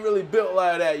 Otis ain't really built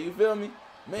like that. You feel me?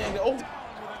 Man, oh.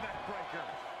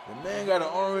 The man got an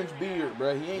orange beard,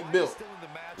 bro. He ain't built.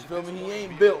 You feel me? He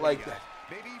ain't built like that.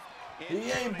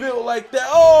 He ain't built like that.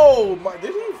 Oh, my.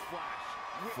 Did he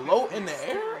float in the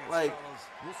air? Like,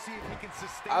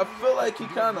 I feel like he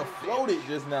kind of floated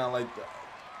just now like that.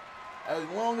 As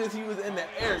long as he was in the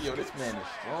air, yo, this man is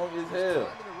strong as hell.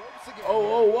 Oh,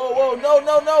 whoa, whoa,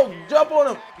 whoa. No. Jump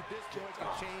on him.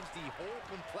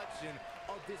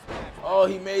 Oh,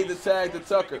 he made the tag to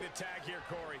Tucker.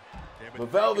 But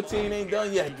Velveteen ain't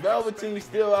done yet. Velveteen's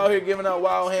still out here giving out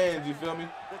wild hands, you feel me?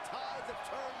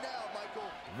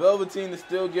 Velveteen is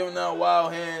still giving out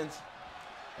wild hands.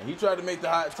 And he tried to make the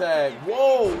hot tag.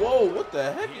 Whoa, whoa, what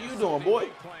the heck are you doing, boy?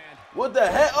 What the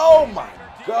heck? Oh, my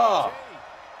God.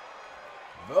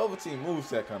 Velveteen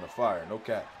moveset kind of fire. No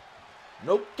cap.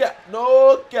 No cap.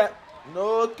 No cap.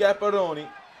 No caparoni.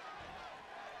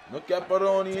 No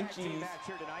caparoni and cheese.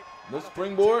 No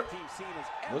springboard.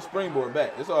 No springboard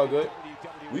back. It's all good.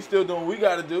 We still doing what we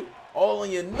got to do. All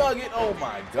on your nugget. Oh,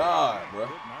 my God, bro.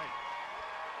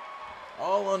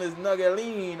 All on his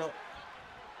nuggelino.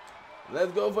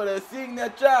 Let's go for the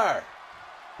signature.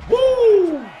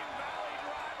 Woo!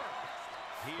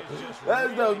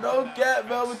 That's the no cap.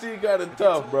 Velveteen got it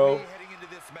tough, bro.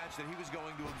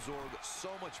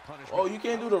 Oh, you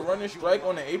can't do the running strike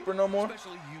on the apron no more?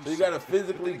 So you got to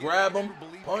physically grab him,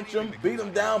 punch him, beat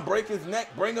him down, break his neck,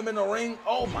 bring him in the ring.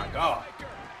 Oh, my God.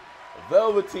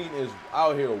 Velveteen is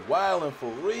out here wilding for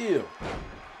real.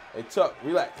 Hey, Tuck,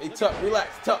 relax. Hey, Tuck, relax.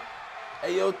 Tuck.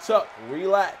 Hey, yo, Tuck,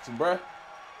 relax, bruh.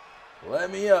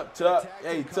 Let me up, Tuck.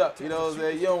 Hey, Tuck, you know what I'm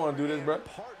saying? You don't want to do this, bruh.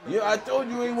 I told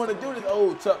you ain't want to do this.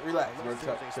 Oh, Tuck, relax, bro.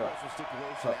 Tuck, chill out.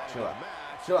 Tuck, chill out.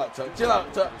 Chill out, Tuck. Chill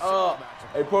out, Tuck.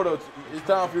 Hey, Proto, it's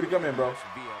time for you to come in, bro.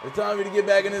 It's time for you to get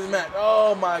back in this match.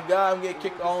 Oh, my God, I'm getting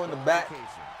kicked all in the back.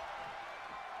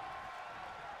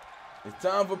 It's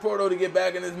time for Proto to get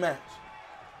back in this match.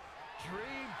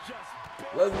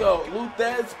 Let's go.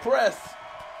 Luthez press.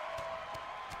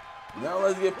 Now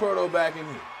let's get Proto back in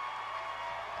here.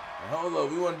 Now, hold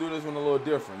up. We want to do this one a little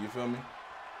different. You feel me?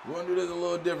 We want to do this a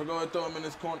little different. Go ahead and throw him in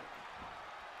this corner.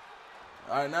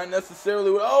 All right, not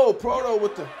necessarily with, oh, Proto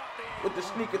with the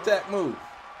sneak attack move.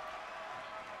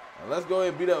 Now let's go ahead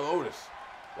and beat up Otis.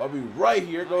 While we right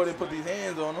here, go ahead and put these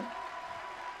hands on him.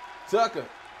 Tucker,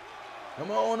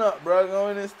 come on up, bro. Go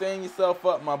ahead and stand yourself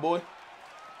up, my boy.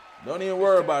 Don't even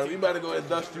worry about it. We about to go ahead and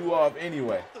dust you off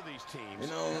anyway. You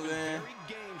know what I'm saying?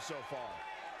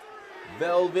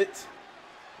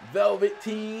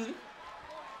 Velveteen.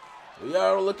 We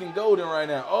are looking golden right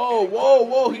now. Oh, whoa,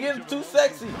 whoa. He getting too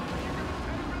sexy.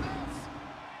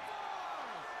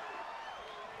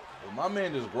 My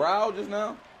man just growled just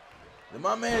now. Did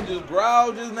my man just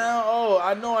growl just now? Oh,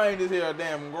 I know I ain't just hear a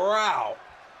damn growl.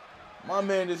 My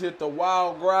man just hit the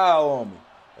wild growl on me.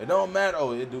 It don't matter.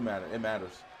 Oh, it do matter. It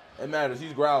matters. It matters.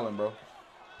 He's growling, bro.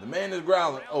 The man is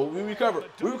growling. Oh, we recover.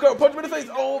 We recover. Punch him in the face.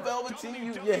 Oh,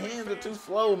 Velveteen, your hands are too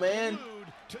slow, man.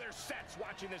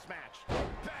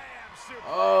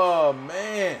 Oh,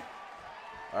 man.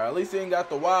 All right, at least he ain't got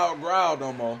the wild growl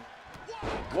no more.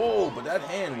 Whoa, but that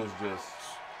hand was just...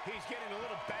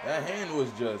 That hand was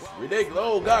just ridiculous.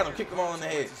 Oh, God, I'm kicking him on the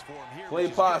head. Play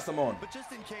possum on him.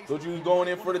 Thought you was going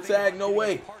in for the tag? No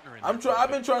way. I've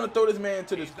been trying to throw this man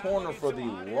into this corner for the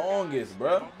longest,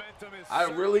 bro. I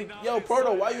really... Yo,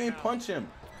 Proto, why you ain't punch him?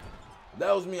 If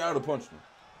that was me, I would have punched him.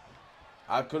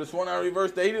 I could have sworn I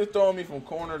reversed that. He just throwing me from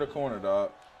corner to corner,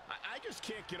 dog. I just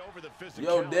can't get over the physicality.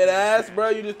 Yo, dead ass, bro.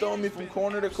 You just throwing me from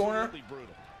corner to corner.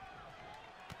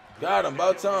 Got him.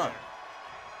 About time.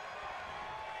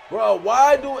 Bro,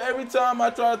 why do every time I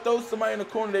try to throw somebody in the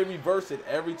corner, they reverse it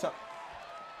every time?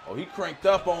 Oh, he cranked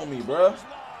up on me, bro.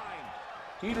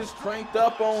 He just cranked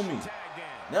up on me.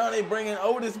 Now they bringing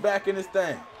Otis back in this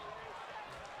thing.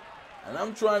 And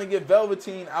I'm trying to get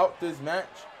Velveteen out this match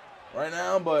right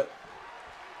now, but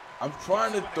I'm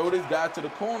trying to throw this guy to the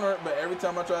corner, but every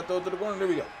time I try to throw it to the corner, there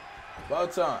we go.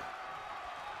 About time.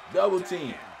 Double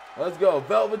team. Let's go.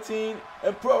 Velveteen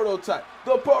and Prototype.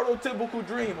 The prototypical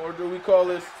dream. Or do we call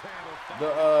this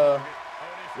the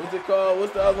what's it called?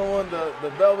 What's the other one? The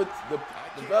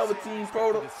Velveteen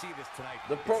Proto.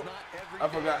 I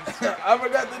forgot. I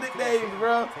forgot the nicknames,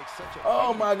 bro.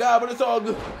 Oh my God, but it's all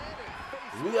good.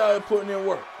 We out here putting in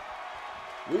work.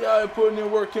 We out here putting in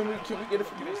work. Can we get it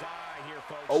from here?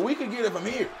 Oh, we can get it from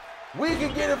here. We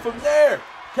can get it from there.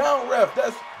 Count, ref.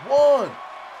 That's 1,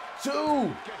 2.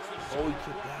 Oh, he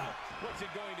kicked out.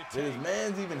 Did his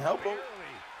mans even help him?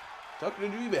 Tucker,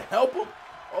 did you even help him?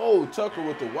 Oh, Tucker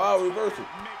with the wild reversal.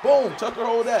 Boom, Tucker,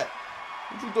 hold that.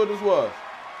 What you thought this was?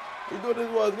 You thought this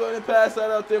was? Go ahead and pass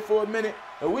that out there for a minute.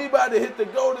 And we about to hit the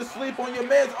go to sleep on your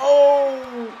mans.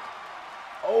 Oh!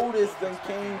 Otis then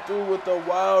came through with the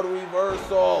wild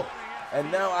reversal. And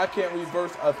now I can't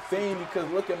reverse a thing because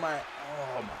look at my,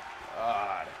 oh my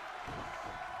God.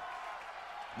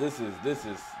 This is bad.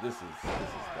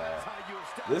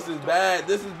 This is bad.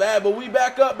 This is bad, but we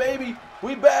back up, baby.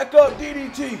 We back up,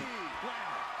 DDT.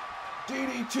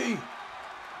 DDT.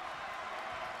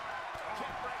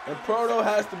 And Proto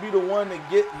has to be the one to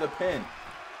get the pin.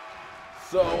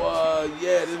 So,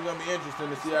 yeah, this is going to be interesting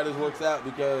to see how this works out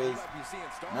because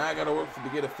now I got to work to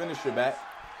get a finisher back.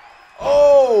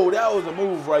 Oh, that was a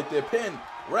move right there. Pin.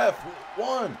 Ref.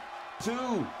 1,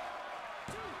 2.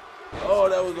 Oh,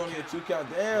 that was only a 2 count.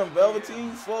 Damn,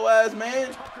 Velveteen, slow ass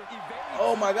man.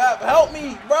 Oh my God, help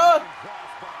me, bruh.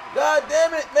 God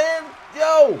damn it, man.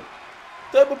 Yo,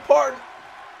 what type of partner?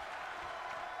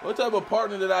 What type of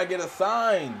partner did I get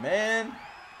assigned, man?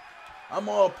 I'm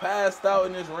all passed out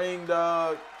in this ring,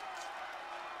 dog.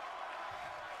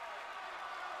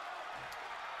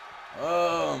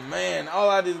 Oh man, all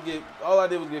I did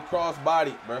was get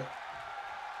cross-bodied, bruh.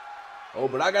 Oh,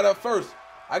 but I got up first.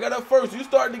 I got up first. You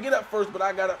started to get up first, but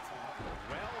I got up.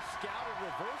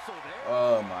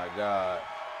 Oh, my God.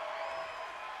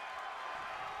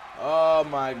 Oh,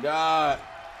 my God.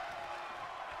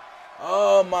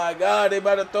 Oh, my God. They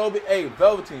about to throw me. Hey,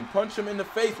 Velveteen, punch him in the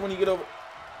face when you get over.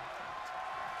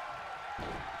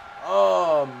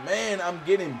 Oh, man, I'm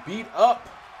getting beat up.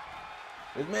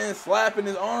 This man slapping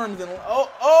his arms and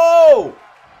oh,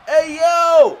 hey,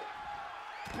 yo.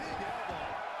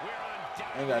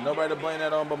 Ain't got nobody to blame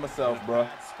that on but myself, bro.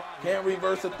 Can't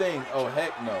reverse a thing. Oh,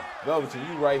 heck no. Velveteen,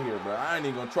 you right here, bro. I ain't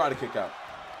even going to try to kick out.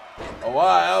 Oh,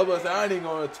 I was about to say, I ain't even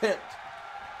going to attempt.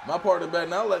 My partner better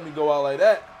not let me go out like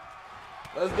that.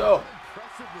 Let's go.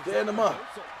 Stand him up.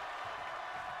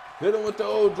 Hit him with the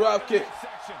old drop kick.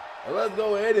 And let's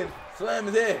go ahead and slam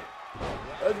his head.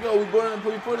 Let's go. We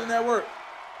put in that work.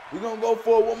 We're going to go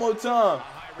for it one more time.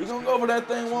 We're going to go for that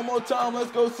thing one more time.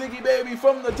 Let's go, ChrissyyBaby,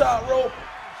 from the top rope.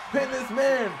 Pin this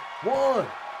man. 1,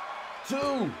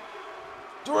 2,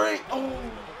 3. Oh.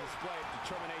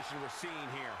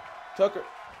 Tucker.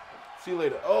 See you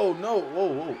later. Oh, no. Whoa,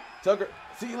 whoa. Tucker.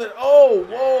 See you later. Oh,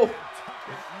 whoa.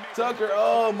 Tucker.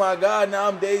 Oh, my God. Now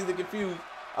I'm dazed and confused.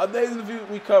 I'm dazed and confused.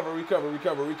 Recover, recover,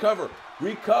 recover, recover.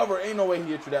 Recover. Ain't no way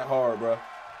he hit you that hard, bro.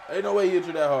 Ain't no way he hit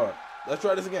you that hard. Let's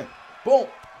try this again. Boom.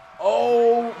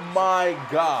 Oh, my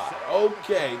God.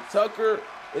 Okay. Tucker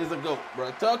is a goat,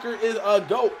 bro. Tucker is a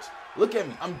goat. Look at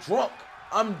me. I'm drunk.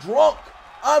 I'm drunk.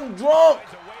 I'm drunk.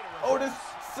 Otis,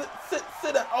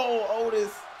 sit down. Oh,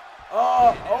 Otis.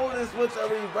 Oh, Otis with the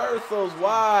reversals.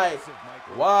 Why?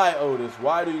 Why, Otis?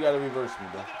 Why do you got to reverse me,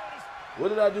 bro? What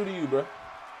did I do to you, bro?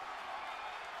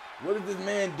 What is this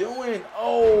man doing?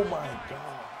 Oh my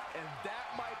God. And that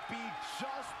might be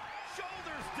just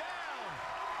shoulders down.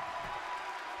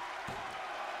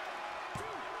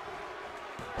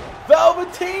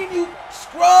 Velveteen, you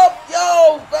scrub.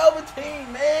 Yo,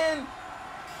 Velveteen, man.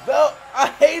 I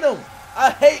hate him.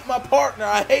 I hate my partner.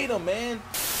 I hate him, man.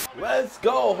 Let's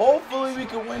go. Hopefully we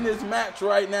can win this match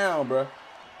right now, bro.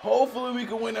 Hopefully we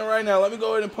can win it right now. Let me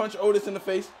go ahead and punch Otis in the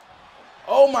face.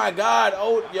 Oh my God.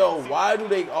 Oh, yo, why do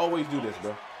they always do this,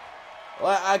 bro?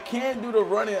 Like, I can't do the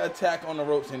running attack on the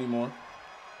ropes anymore.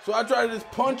 So I try to just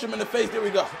punch him in the face. There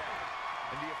we go.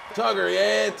 Tucker,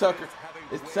 yeah, Tucker.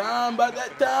 It's time about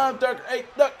that time, Tucker. Hey,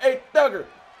 Tucker.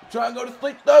 You trying to go to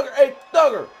sleep, Tucker? Hey,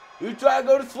 Tucker. You trying to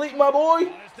go to sleep, my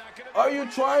boy? Are you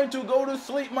trying to go to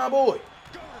sleep, my boy?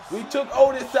 We took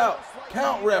Otis out.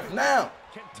 Count, ref, now.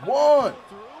 1,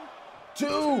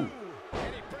 2.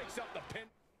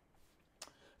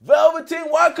 Velveteen,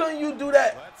 why couldn't you do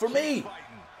that for me?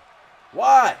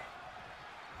 Why?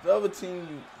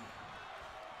 Velveteen,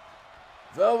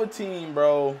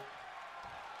 bro.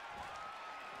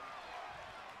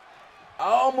 I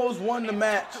almost won the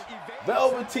match.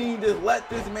 Velveteen just let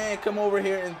this man come over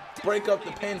here and break up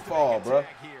the pinfall, bro.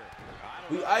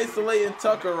 We isolating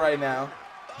Tucker right now.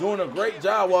 Doing a great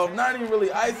job. Well, I'm not even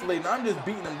really isolating. I'm just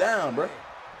beating him down, bro.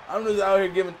 I'm just out here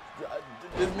giving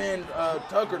this man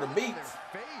Tucker the beats.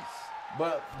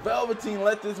 But Velveteen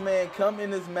let this man come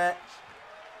in this match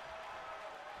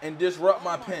and disrupt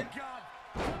my pin.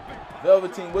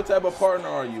 Velveteen, what type of partner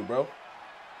are you, bro?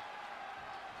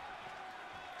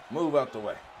 Move out the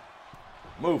way.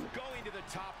 Move. Going to the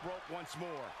top rope once more.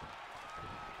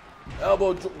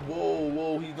 Elbow.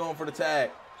 Whoa, he's going for the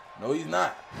tag. No, he's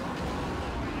not.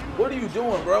 What are you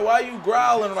doing, bro? Why are you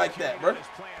growling like that, bro?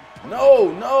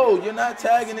 No, you're not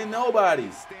tagging in nobody.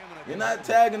 You're not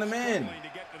tagging them in.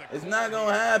 It's not going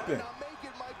to happen.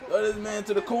 Throw this man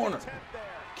to the corner.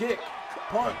 Kick,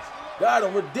 punch. Got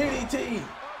him with DDT.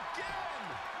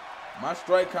 My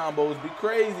strike combos be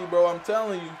crazy, bro. I'm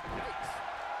telling you.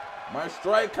 My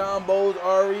strike combos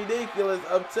are ridiculous.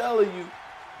 I'm telling you.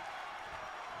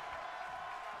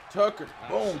 Tucker.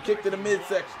 Boom. Kick to the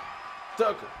midsection.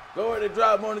 Tucker. Go ahead and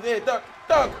drop him on his head.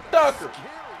 Tucker.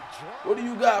 What do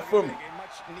you got for me?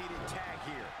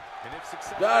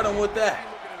 Got him with that.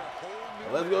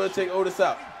 Let's go and take Otis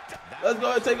out. Let's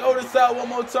go and take Otis out one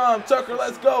more time. Tucker,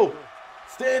 let's go.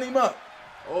 Stand him up.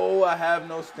 Oh, I have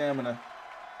no stamina.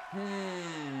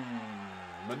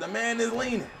 But the man is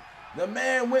leaning. The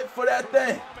man went for that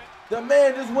thing. The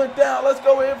man just went down. Let's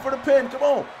go in for the pin. Come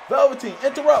on. Velveteen,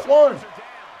 interrupt. 1,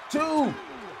 2.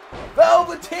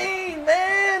 Velveteen,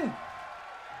 man.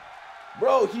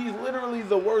 Bro, he's literally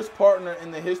the worst partner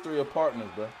in the history of partners,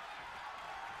 bro.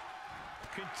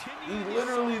 He's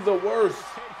literally the worst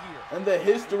in the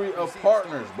history of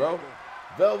partners, bro.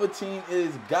 Velveteen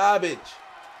is garbage.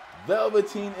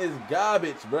 Velveteen is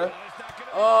garbage, bro.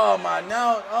 Oh my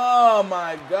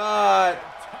God.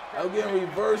 I'm getting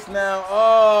reversed now.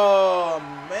 Oh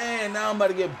man, now I'm about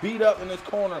to get beat up in this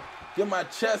corner. Get my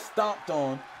chest stomped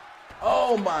on.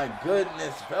 Oh my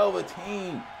goodness,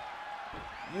 Velveteen.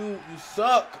 You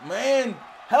suck, man.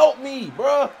 Help me,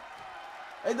 bro.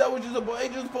 Ain't that what you're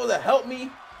supposed to help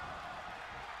me?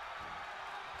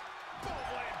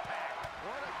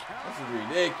 This is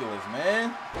ridiculous,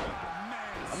 man.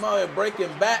 I'm out here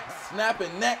breaking backs,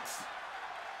 snapping necks.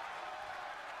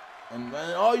 And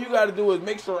all you got to do is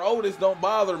make sure Otis don't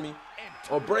bother me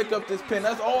or break up this pin.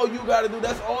 That's all you got to do.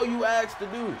 That's all you asked to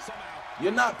do.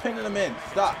 You're not pinning him in.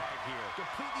 Stop.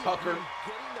 Tucker.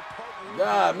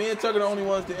 God, me and Tucker are the only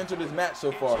ones to enter this match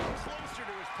so far.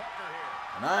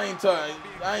 And I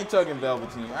ain't tugging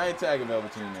Velveteen. I ain't tagging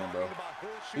Velveteen, man, bro.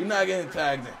 He's not getting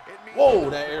tagged in. Whoa,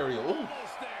 that aerial. Ooh.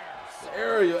 The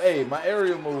aerial. Hey, my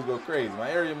aerial moves go crazy. My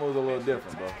aerial moves are a little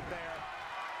different, bro.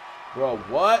 Bro,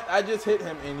 what? I just hit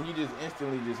him and he just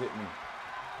instantly just hit me.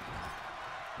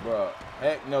 Bro,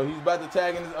 heck no. He's about to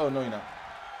tag in this. Oh, no, he's not.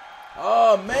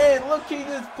 Oh, man. Look, he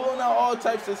just pulling out all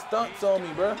types of stunts on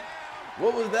me, bro.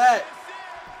 What was that?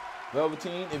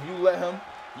 Velveteen, if you let him.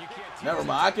 Never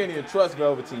mind. I can't even trust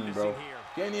Velveteen, bro.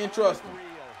 Can't even trust him.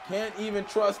 Can't even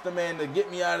trust the man to get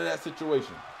me out of that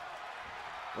situation.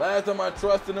 Last time I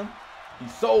trusted him, he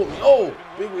sold me. Oh,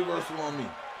 big reversal on me.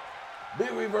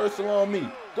 Big reversal on me.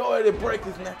 Go ahead and break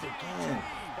his neck again.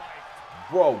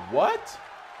 Bro, what?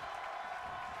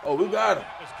 Oh, we got him.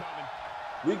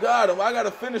 We got him. I got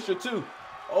a finisher, too.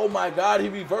 Oh, my God. He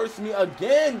reversed me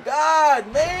again. God,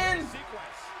 man.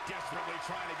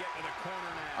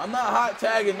 I'm not hot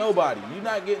tagging nobody. You're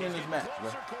not getting in this match,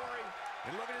 bro.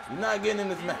 You're not getting in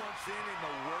this match.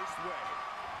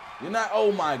 You're not,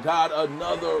 oh my God,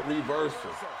 another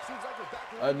reversal.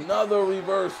 Another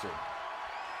reversal.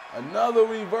 Another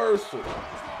reversal.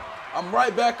 I'm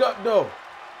right back up though.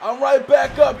 I'm right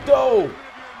back up though.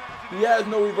 He has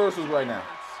no reversals right now.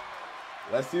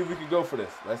 Let's see if we can go for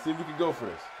this. Let's see if we can go for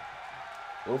this.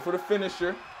 Go for the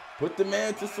finisher. Put the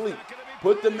man to sleep.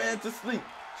 Put the man to sleep.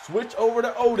 Switch over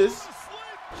to Otis.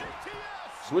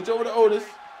 Switch over to Otis.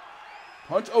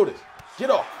 Punch Otis. Get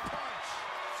off.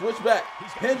 Switch back.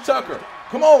 Pin Tucker.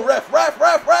 Come on, ref, ref,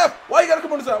 ref, ref. Why you gotta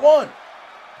come on this side? 1,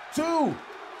 2,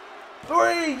 3.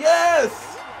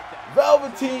 Yes.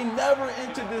 Velveteen never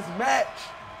entered this match.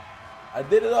 I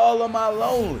did it all on my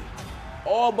lonely.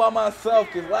 All by myself,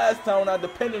 because last time when I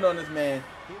depended on this man,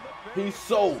 he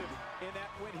sold.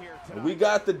 And we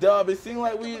got the dub. It seemed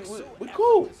like we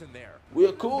cool. We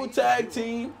a cool tag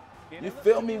team. You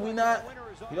feel me? We not,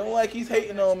 you don't like he's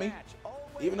hating on me.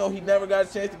 Even though he never got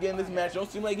a chance to get in this match. Don't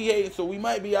seem like he hating, so we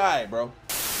might be all right, bro.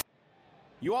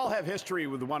 You all have history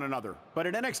with one another, but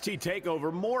at NXT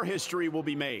TakeOver, more history will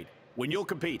be made when you'll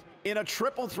compete in a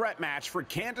triple threat match for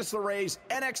Candice LeRae's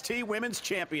NXT Women's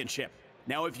Championship.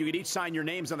 Now, if you could each sign your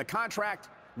names on the contract,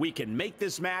 we can make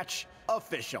this match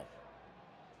official.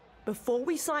 Before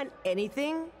we sign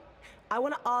anything, I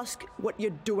want to ask what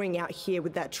you're doing out here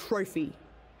with that trophy.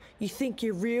 You think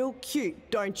you're real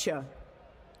cute, don't you?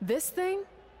 This thing?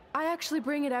 I actually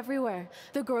bring it everywhere.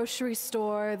 The grocery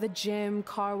store, the gym,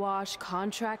 car wash,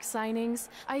 contract signings.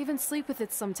 I even sleep with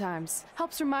it sometimes.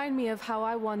 Helps remind me of how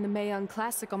I won the Mae Young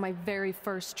Classic on my very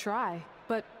first try.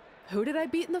 But who did I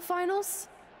beat in the finals?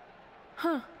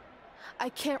 Huh. I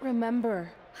can't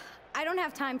remember. I don't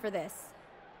have time for this.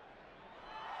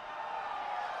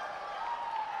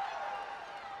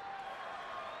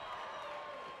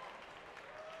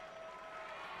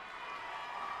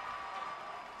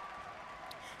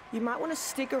 You might want to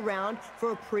stick around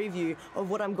for a preview of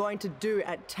what I'm going to do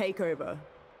at TakeOver.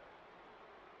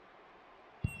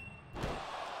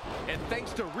 And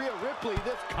thanks to Rhea Ripley,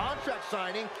 this contract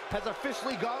signing has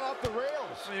officially gone off the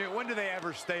rails. When do they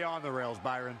ever stay on the rails,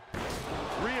 Byron?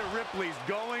 Rhea Ripley's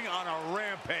going on a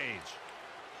rampage.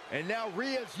 And now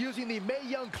Rhea's using the Mae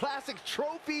Young Classic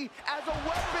trophy as a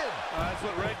weapon. That's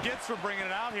what Red gets for bringing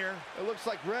it out here. It looks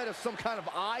like Red has some kind of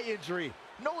eye injury.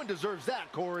 No one deserves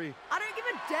that, Corey. I don't give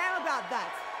a damn about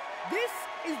that. This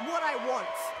is what I want.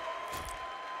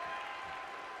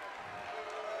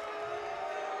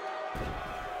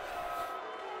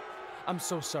 I'm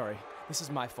so sorry. This is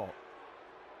my fault.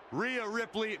 Rhea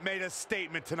Ripley made a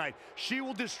statement tonight. She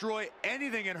will destroy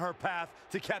anything in her path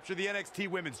to capture the NXT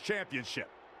Women's Championship.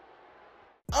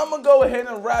 I'm gonna go ahead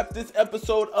and wrap this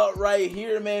episode up right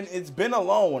here, man. It's been a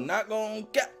long one. Not gonna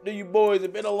cap to you boys.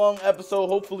 It's been a long episode.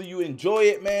 Hopefully you enjoy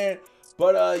it, man.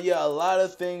 But yeah, a lot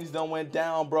of things done went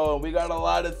down, bro. And we got a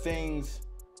lot of things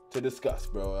to discuss,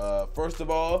 bro. First of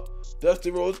all,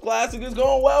 Dusty Rhodes Classic is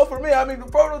going well for me. I mean, the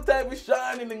prototype is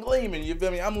shining and gleaming. You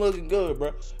feel me? I'm looking good,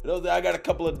 bro. I got a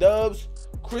couple of dubs.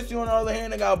 Chrissy, on the other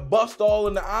hand, I got bust all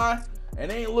in the eye. And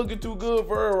ain't looking too good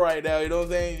for her right now, you know what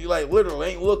I'm saying? You like literally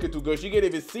ain't looking too good. She can't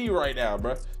even see right now,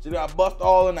 bro. She got bust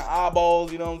all in the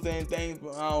eyeballs, you know what I'm saying?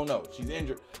 Things, I don't know. She's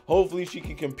injured. Hopefully she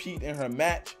can compete in her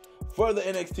match for the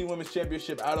NXT Women's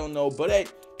Championship. I don't know. But hey,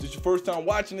 if this is your first time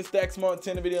watching the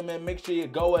StaxMontana video, man, make sure you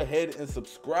go ahead and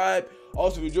subscribe.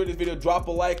 Also, if you enjoyed this video, drop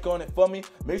a like on it for me.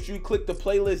 Make sure you click the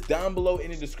playlist down below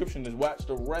in the description to watch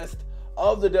the rest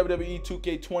of the WWE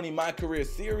 2K20 MyCAREER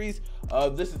series.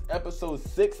 This is episode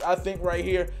 6, I think, right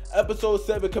here. Episode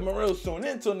 7 coming real soon.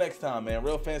 Until next time, man.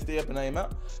 Real fans, stay up and aim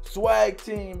out. Swag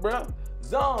team, bro.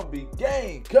 Zombie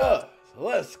gang, cuz.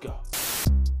 Let's go.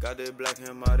 Got the black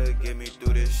hammer to get me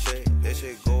through this shit. That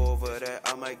shit go over that.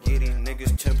 I might get these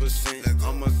niggas 10%.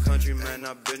 I'm a countryman,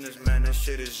 not businessman. That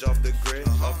shit is off the grid.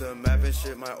 Off the map and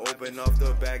shit might open off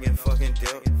the bag and fucking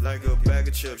dip. Like a bag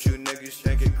of chips. You niggas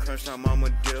think it crunch time, I'm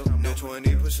a deal. No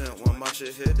 20% when my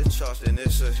shit hit the charts, then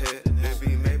it's a hit. It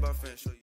be